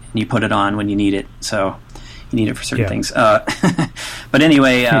pain and you put it on when you need it. So you need it for certain things. But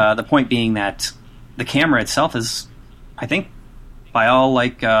anyway, the point being that the camera itself is, I think, by all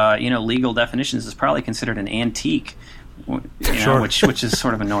legal definitions, is probably considered an antique. Sure. which is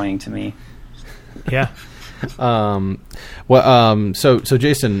sort of annoying to me. Yeah. So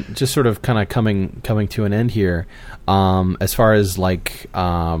Jason, just sort of kind of coming to an end here. As far as like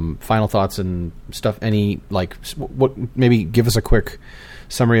final thoughts and stuff, any like what? Maybe give us a quick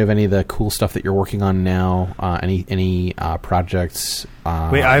summary of any of the cool stuff that you're working on now. Any projects?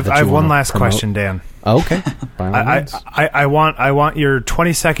 Wait, I have one last question, Dan. Oh, okay. I want your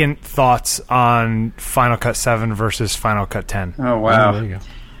 20-second thoughts on Final Cut 7 versus Final Cut 10. Oh wow! Oh, there you go.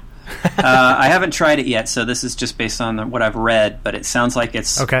 I haven't tried it yet, so this is just based on what I've read. But it sounds like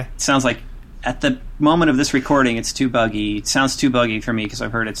it's okay. It sounds like at the moment of this recording, it's too buggy. It sounds too buggy for me because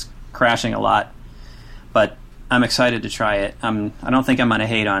I've heard it's crashing a lot. But I'm excited to try it. I don't think I'm going to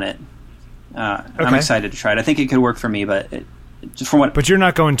hate on it. I'm excited to try it. I think it could work for me, but just from what. But you're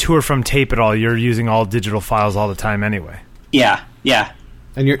not going to or from tape at all. You're using all digital files all the time anyway. Yeah.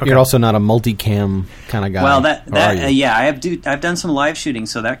 And you're also not a multicam kind of guy. Well, I've done some live shooting,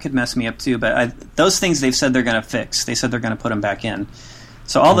 so that could mess me up too. But those things they've said they're going to fix. They said they're going to put them back in.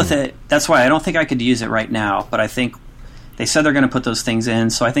 So that's why I don't think I could use it right now. But I think they said they're going to put those things in.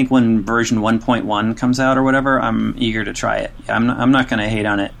 So I think when version 1.1 comes out or whatever, I'm eager to try it. I'm not going to hate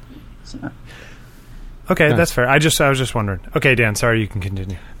on it. So. Okay, that's fair. I was just wondering. Okay, Dan, sorry, you can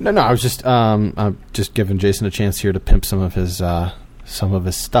continue. No, I was just giving Jason a chance here to pimp some of his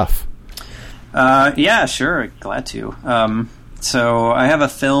stuff. Yeah, sure, glad to. So I have a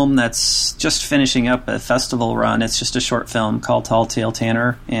film that's just finishing up a festival run. It's just a short film called Tall Tale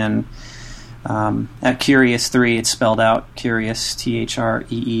Tanner, and at Curious 3, it's spelled out Curious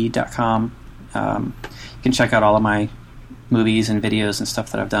THREE.com. You can check out all of my movies and videos and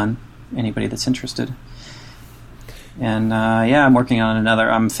stuff that I've done. Anybody that's interested. And I'm working on another.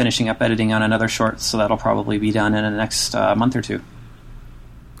 I'm finishing up editing on another short, so that'll probably be done in the next month or two.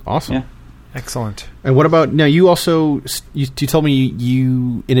 Awesome. Yeah. Excellent. And what about now? You also you told me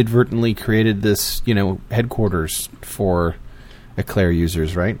you inadvertently created this headquarters for Eclair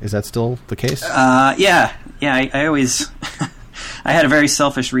users, right? Is that still the case? Yeah. I always I had a very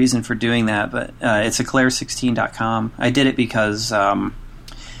selfish reason for doing that, but it's Eclair16.com. I did it because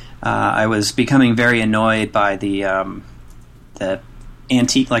I was becoming very annoyed by the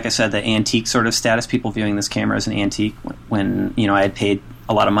antique, like I said, the antique sort of status, people viewing this camera as an antique when I had paid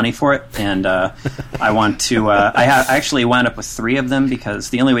a lot of money for it, and I want to. I actually wound up with 3 of them because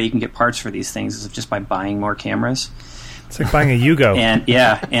the only way you can get parts for these things is just by buying more cameras. It's like buying a Yugo.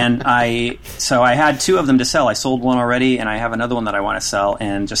 And I had 2 of them to sell. I sold one already, and I have another one that I want to sell.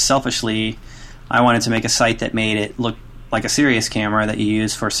 And just selfishly, I wanted to make a site that made it look like a serious camera that you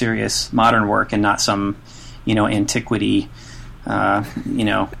use for serious modern work and not some, antiquity,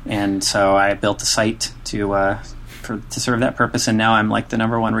 And so I built a site to serve that purpose, and now I'm like the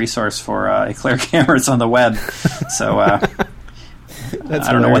number 1 resource for Eclair cameras on the web. So I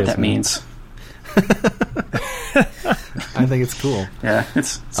don't know what that means. I think it's cool. Yeah,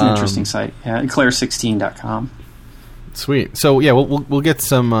 it's an interesting site. Yeah, Eclair16.com. Sweet. So yeah, we'll get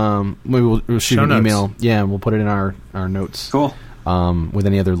some. Maybe we'll shoot Show an notes. email. Yeah, and we'll put it in our notes. Cool. With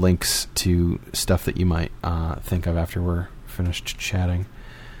any other links to stuff that you might think of after we're finished chatting.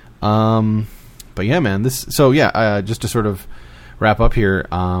 But yeah, man. Just to sort of wrap up here.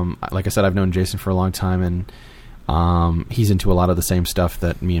 Like I said, I've known Jason for a long time, and he's into a lot of the same stuff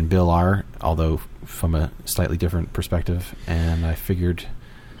that me and Bill are, although from a slightly different perspective. And I figured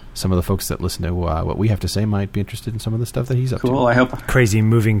some of the folks that listen to what we have to say might be interested in some of the stuff that he's up to. Cool. I hope Crazy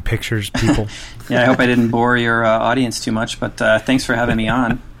moving pictures people. Yeah, I hope I didn't bore your audience too much, but thanks for having me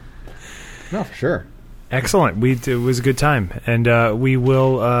on. No, for sure. Excellent. It was a good time, and we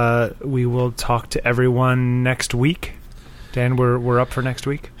will talk to everyone next week. Dan, we're up for next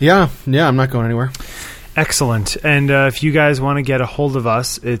week. Yeah. I'm not going anywhere. Excellent. And if you guys want to get a hold of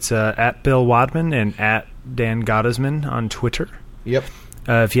us, it's at Bill Wadman and at Dan Gottesman on Twitter. Yep.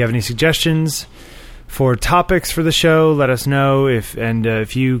 If you have any suggestions for topics for the show, let us know. If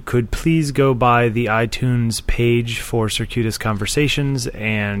you could please go by the iTunes page for Circuitous Conversations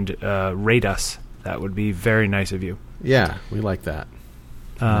and rate us. That would be very nice of you. Yeah, we like that.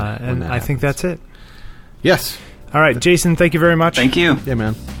 And I think that's it. Yes. All right, Jason, thank you very much. Thank you. Yeah,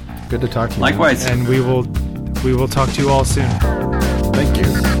 man. Good to talk to you. Likewise. And we will talk to you all soon. Thank you.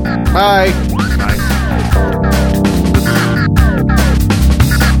 Bye. Bye.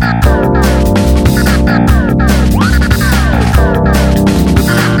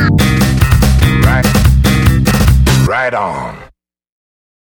 Right on.